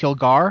until you kill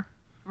Gar.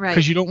 Right.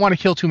 Because you don't want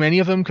to kill too many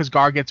of them because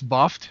Gar gets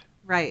buffed.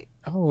 Right.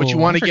 Oh, but you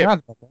want to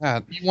about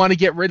that. You want to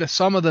get rid of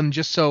some of them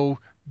just so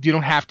you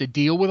don't have to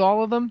deal with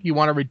all of them. You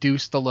want to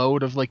reduce the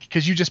load of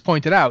because you just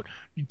pointed out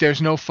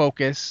there's no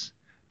focus.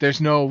 There's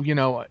no,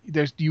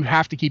 you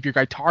have to keep your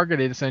guy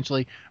targeted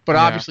essentially, but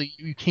obviously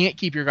you can't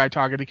keep your guy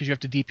targeted because you have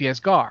to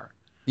DPS Gar.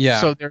 Yeah.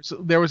 So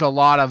there was a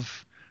lot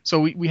of,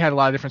 we had a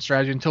lot of different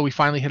strategies until we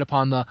finally hit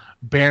upon the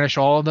banish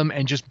all of them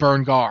and just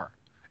burn Gar.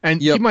 And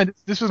keep in mind,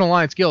 this was an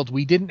Alliance guild.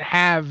 We didn't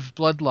have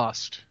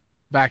Bloodlust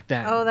back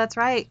then. Oh, that's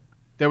right.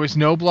 There was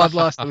no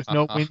Bloodlust. There was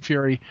no Wind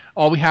Fury.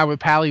 All we had were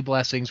Pally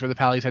Blessings, where the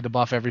Pallies had to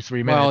buff every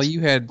 3 minutes. Well,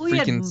 you had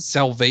freaking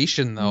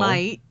Salvation, though.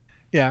 Might.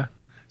 Yeah.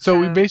 So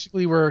we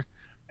basically were...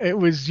 It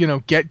was,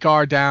 get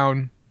Gar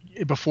down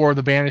before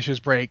the banishes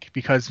break,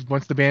 because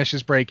once the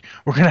banishes break,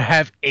 we're going to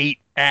have 8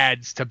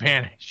 ads to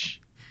banish.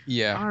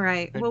 Yeah. All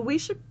right. Well, we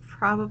should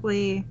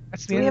probably...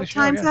 That's Do the we end have of the show,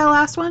 time for that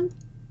last one?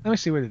 Let me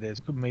see what it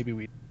is. Maybe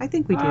we... I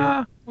think we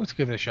do. Let's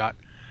give it a shot.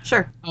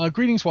 Sure.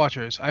 Greetings,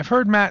 Watchers. I've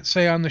heard Matt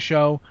say on the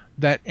show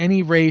that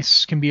any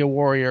race can be a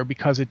warrior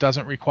because it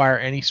doesn't require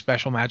any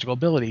special magical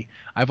ability.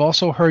 I've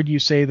also heard you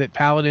say that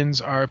paladins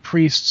are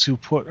priests who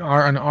put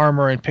on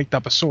armor and picked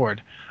up a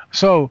sword.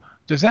 So,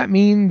 does that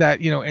mean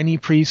that, any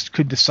priest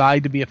could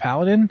decide to be a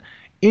paladin?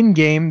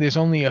 In-game, there's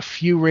only a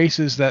few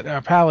races that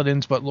are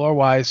paladins, but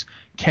lore-wise,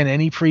 can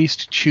any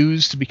priest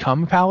choose to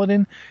become a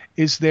paladin?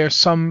 Is there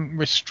some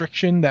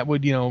restriction that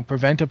would,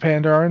 prevent a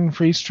Pandaren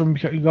priest from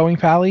going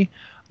Pally?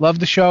 Love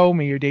the show.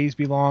 May your days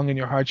be long and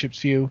your hardships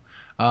few.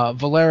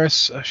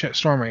 Valeris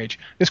Stormrage.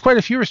 There's quite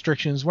a few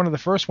restrictions. One of the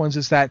first ones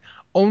is that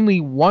only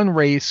one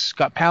race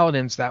got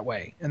paladins that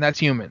way, and that's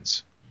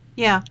humans.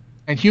 Yeah.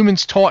 And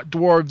humans taught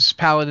dwarves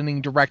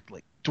paladining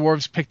directly.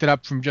 Dwarves picked it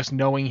up from just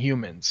knowing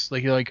humans.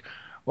 You're like,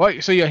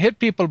 well, so you hit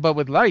people but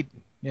with light.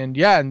 And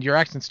your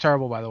accent's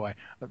terrible, by the way.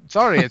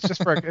 Sorry, it's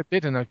just for a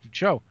bit in a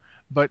show.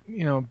 But,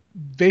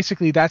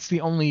 basically that's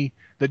the only...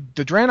 The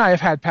Draenei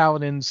have had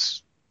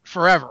paladins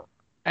forever.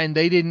 And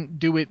they didn't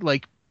do it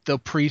like the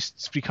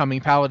priests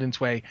becoming paladins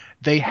way.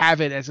 They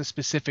have it as a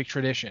specific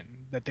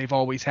tradition that they've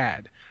always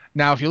had.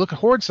 Now, if you look at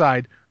Horde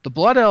side, the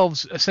Blood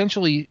Elves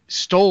essentially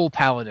stole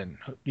paladin,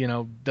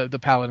 the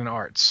paladin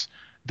arts.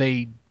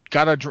 They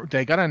got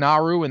a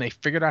Naru and they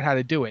figured out how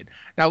to do it.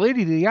 Now,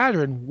 Lady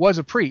Liadrin was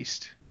a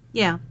priest.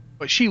 Yeah.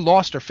 But she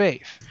lost her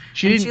faith.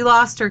 She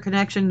lost her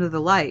connection to the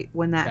light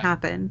when that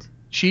happened.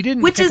 She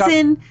didn't. Which is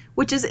in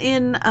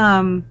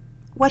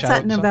what's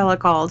that novella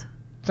called?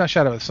 It's not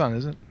Shadow of the Sun,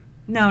 is it?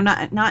 No,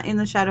 not in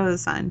the Shadow of the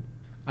Sun.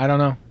 I don't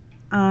know.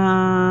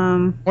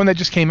 One that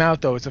just came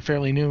out though. It's a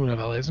fairly new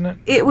novella, isn't it?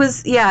 It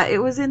was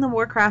in the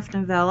Warcraft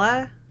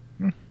novella,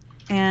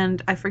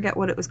 and I forget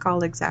what it was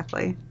called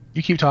exactly.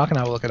 You keep talking,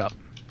 I will look it up.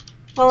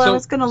 Well, I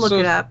was going to look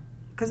it up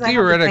because I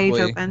have the page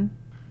open.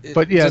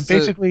 But yeah,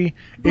 basically,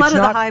 Blood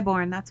of the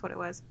Highborn. That's what it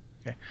was.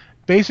 Okay.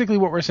 Basically,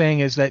 what we're saying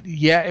is that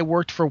it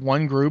worked for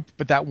one group,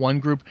 but that one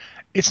group,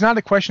 it's not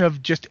a question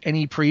of just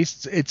any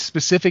priests. It's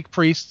specific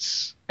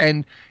priests,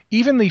 and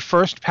even the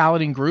first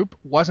paladin group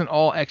wasn't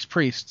all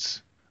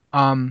ex-priests.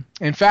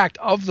 In fact,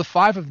 of the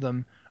 5 of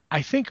them,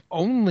 I think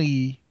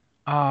only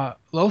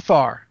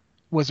Lothar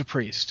was a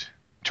priest.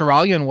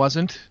 Turalyon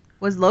wasn't.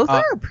 Was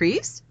Lothar a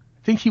priest?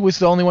 I think he was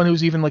the only one who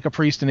was even like a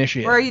priest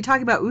initiate. Or are you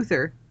talking about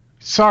Uther?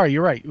 Sorry,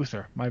 you're right,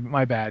 Uther.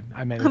 My bad.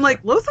 I meant. I'm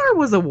like, Lothar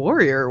was a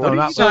warrior. What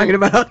are you talking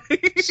about?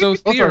 So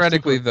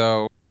theoretically,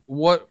 though,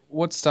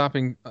 what's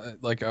stopping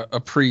a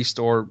priest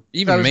or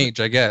even mage,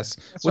 I guess?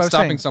 What's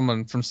stopping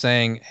someone from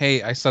saying,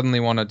 "Hey, I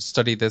suddenly want to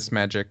study this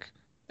magic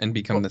and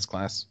become this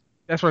class"?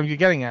 That's what I'm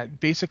getting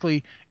at.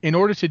 Basically, in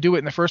order to do it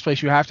in the first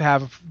place, you have to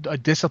have a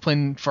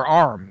discipline for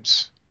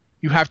arms.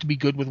 You have to be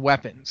good with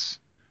weapons.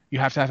 You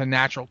have to have a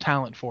natural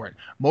talent for it.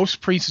 Most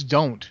priests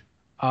don't.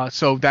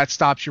 So that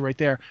stops you right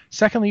there.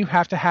 Secondly, you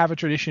have to have a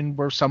tradition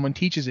where someone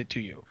teaches it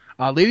to you.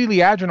 Lady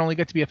Liadrin only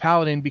got to be a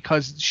paladin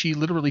because she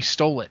literally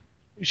stole it.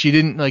 She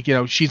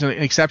didn't she's an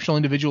exceptional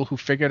individual who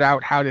figured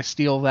out how to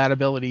steal that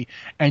ability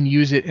and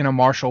use it in a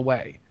martial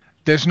way.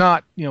 There's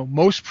not,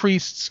 most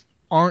priests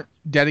aren't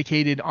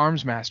dedicated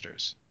arms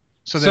masters.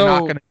 So they're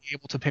not going to be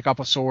able to pick up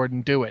a sword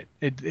and do it.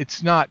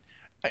 It's not,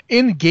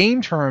 in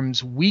game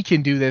terms, we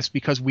can do this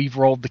because we've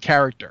rolled the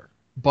character.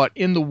 But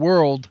in the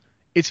world,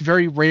 it's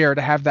very rare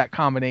to have that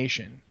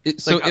combination.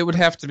 It would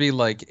have to be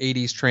like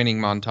 80s training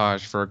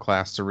montage for a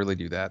class to really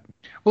do that.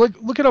 Well,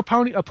 look at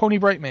Pony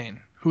Brightmane,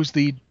 who's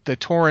the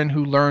Tauren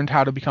who learned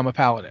how to become a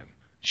paladin.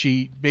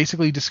 She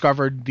basically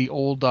discovered the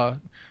old.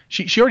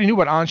 She already knew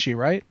about Anshi,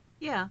 right?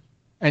 Yeah.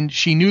 And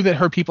she knew that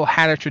her people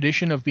had a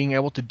tradition of being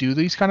able to do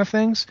these kind of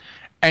things,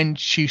 and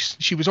she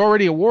was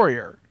already a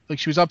warrior. Like,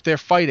 she was up there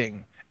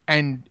fighting,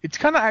 and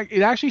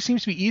it actually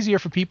seems to be easier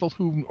for people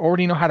who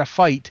already know how to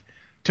fight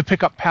to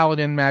pick up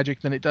paladin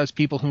magic than it does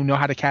people who know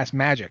how to cast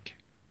magic,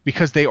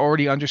 because they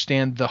already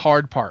understand the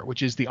hard part,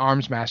 which is the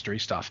arms mastery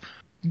stuff.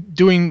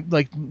 Doing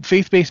like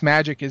faith-based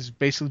magic is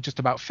basically just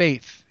about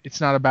faith. It's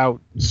not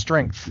about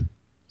strength.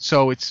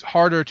 So it's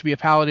harder to be a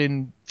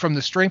paladin from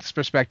the strengths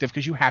perspective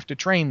because you have to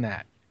train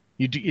that.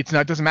 It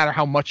doesn't matter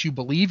how much you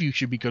believe you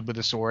should be good with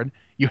a sword.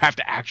 You have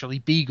to actually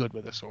be good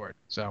with a sword.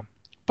 So,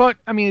 but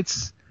I mean,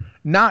 it's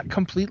not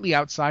completely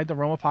outside the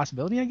realm of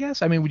possibility, I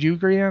guess. I mean, would you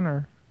agree, Ann?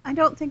 Or I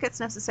don't think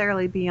it's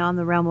necessarily beyond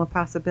the realm of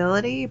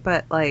possibility,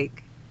 but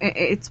like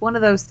it's one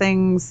of those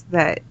things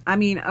that, I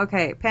mean,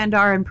 okay,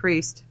 Pandaren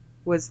priest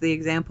was the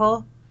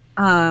example.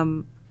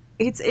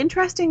 It's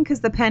interesting because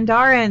the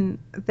Pandaren,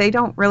 they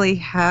don't really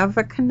have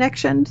a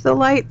connection to the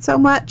light so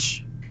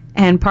much.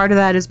 And part of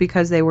that is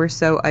because they were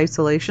so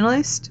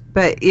isolationist.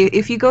 But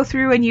if you go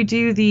through and you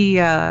do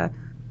the,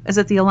 is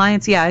it the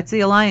Alliance? Yeah, it's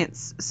the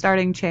Alliance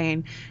starting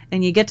chain.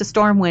 And you get to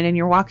Stormwind and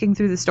you're walking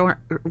through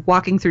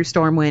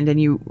Stormwind, and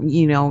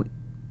you know,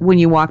 when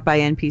you walk by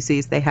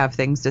NPCs, they have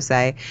things to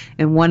say.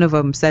 And one of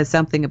them says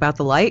something about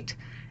the light.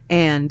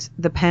 And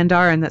the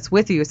Pandaren that's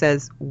with you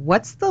says,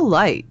 "What's the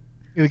light?"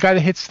 The guy that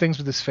hits things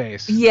with his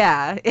face.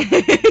 Yeah.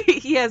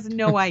 He has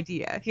no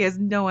idea. He has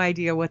no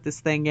idea what this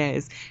thing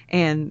is.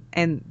 And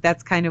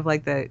that's kind of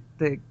like the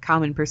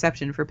common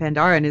perception for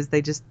Pandaren is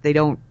they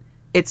don't,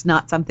 it's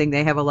not something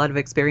they have a lot of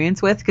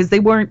experience with because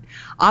they weren't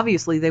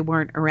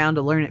around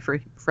to learn it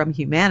from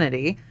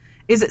humanity.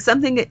 Is it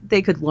something that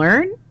they could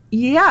learn?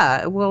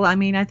 Yeah. Well, I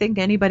mean, I think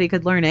anybody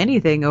could learn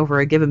anything over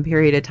a given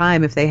period of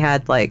time if they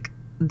had like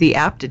the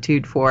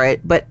aptitude for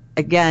it. But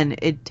again,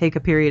 it'd take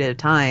a period of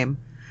time.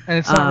 And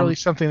it's not really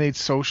something they'd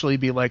socially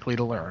be likely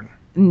to learn.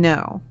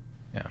 No.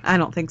 Yeah. I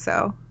don't think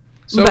so.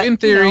 So but, in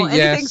theory, you know,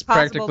 yes,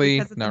 practically,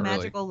 because it's not a really.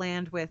 magical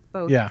land with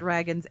both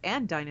dragons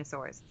and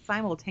dinosaurs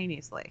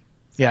simultaneously.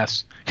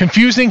 Yes.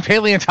 Confusing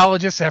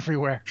paleontologists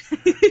everywhere.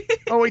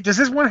 Oh, wait, does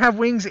this one have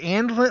wings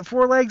and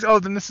 4 legs? Oh,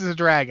 then this is a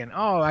dragon.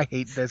 Oh, I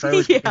hate this. I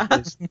always hate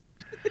this.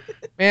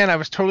 Man, I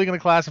was totally going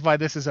to classify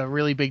this as a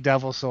really big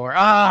devilsaur.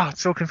 Ah,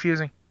 it's so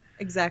confusing.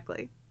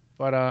 Exactly.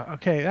 But,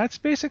 okay, that's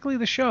basically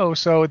the show.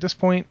 So at this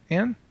point,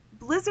 Ann?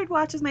 Blizzard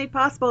Watch is made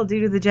possible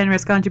due to the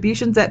generous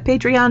contributions at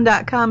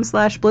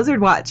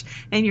patreon.com/blizzardwatch.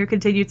 And your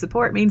continued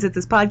support means that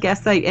this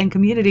podcast site and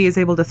community is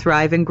able to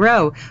thrive and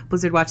grow.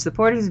 Blizzard Watch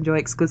supporters enjoy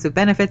exclusive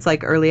benefits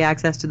like early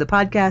access to the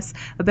podcast,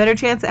 a better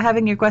chance at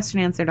having your question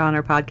answered on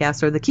our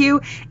podcast or the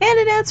queue, and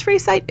an ads-free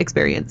site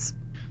experience.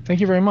 Thank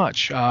you very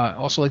much.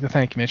 Also like to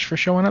thank Mitch for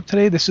showing up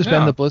today. This has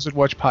been the Blizzard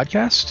Watch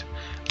podcast.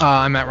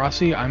 I'm Matt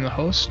Rossi. I'm the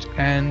host,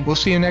 and we'll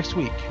see you next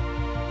week.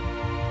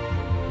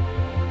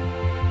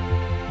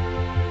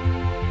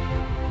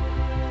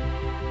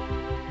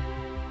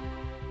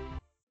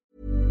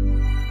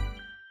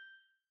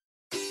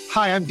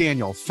 Hi, I'm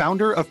Daniel,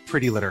 founder of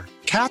Pretty Litter.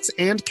 Cats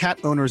and cat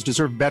owners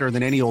deserve better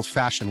than any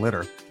old-fashioned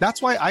litter.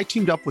 That's why I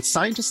teamed up with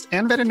scientists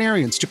and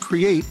veterinarians to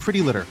create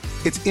Pretty Litter.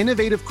 Its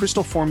innovative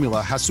crystal formula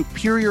has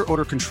superior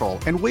odor control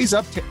and weighs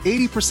up to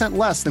 80%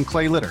 less than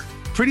clay litter.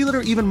 Pretty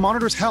Litter even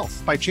monitors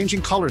health by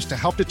changing colors to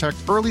help detect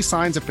early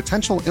signs of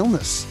potential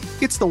illness.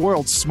 It's the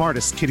world's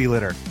smartest kitty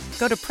litter.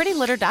 Go to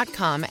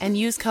prettylitter.com and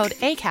use code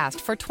ACAST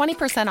for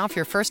 20% off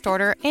your first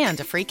order and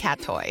a free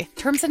cat toy.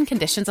 Terms and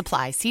conditions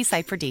apply. See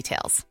site for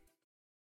details.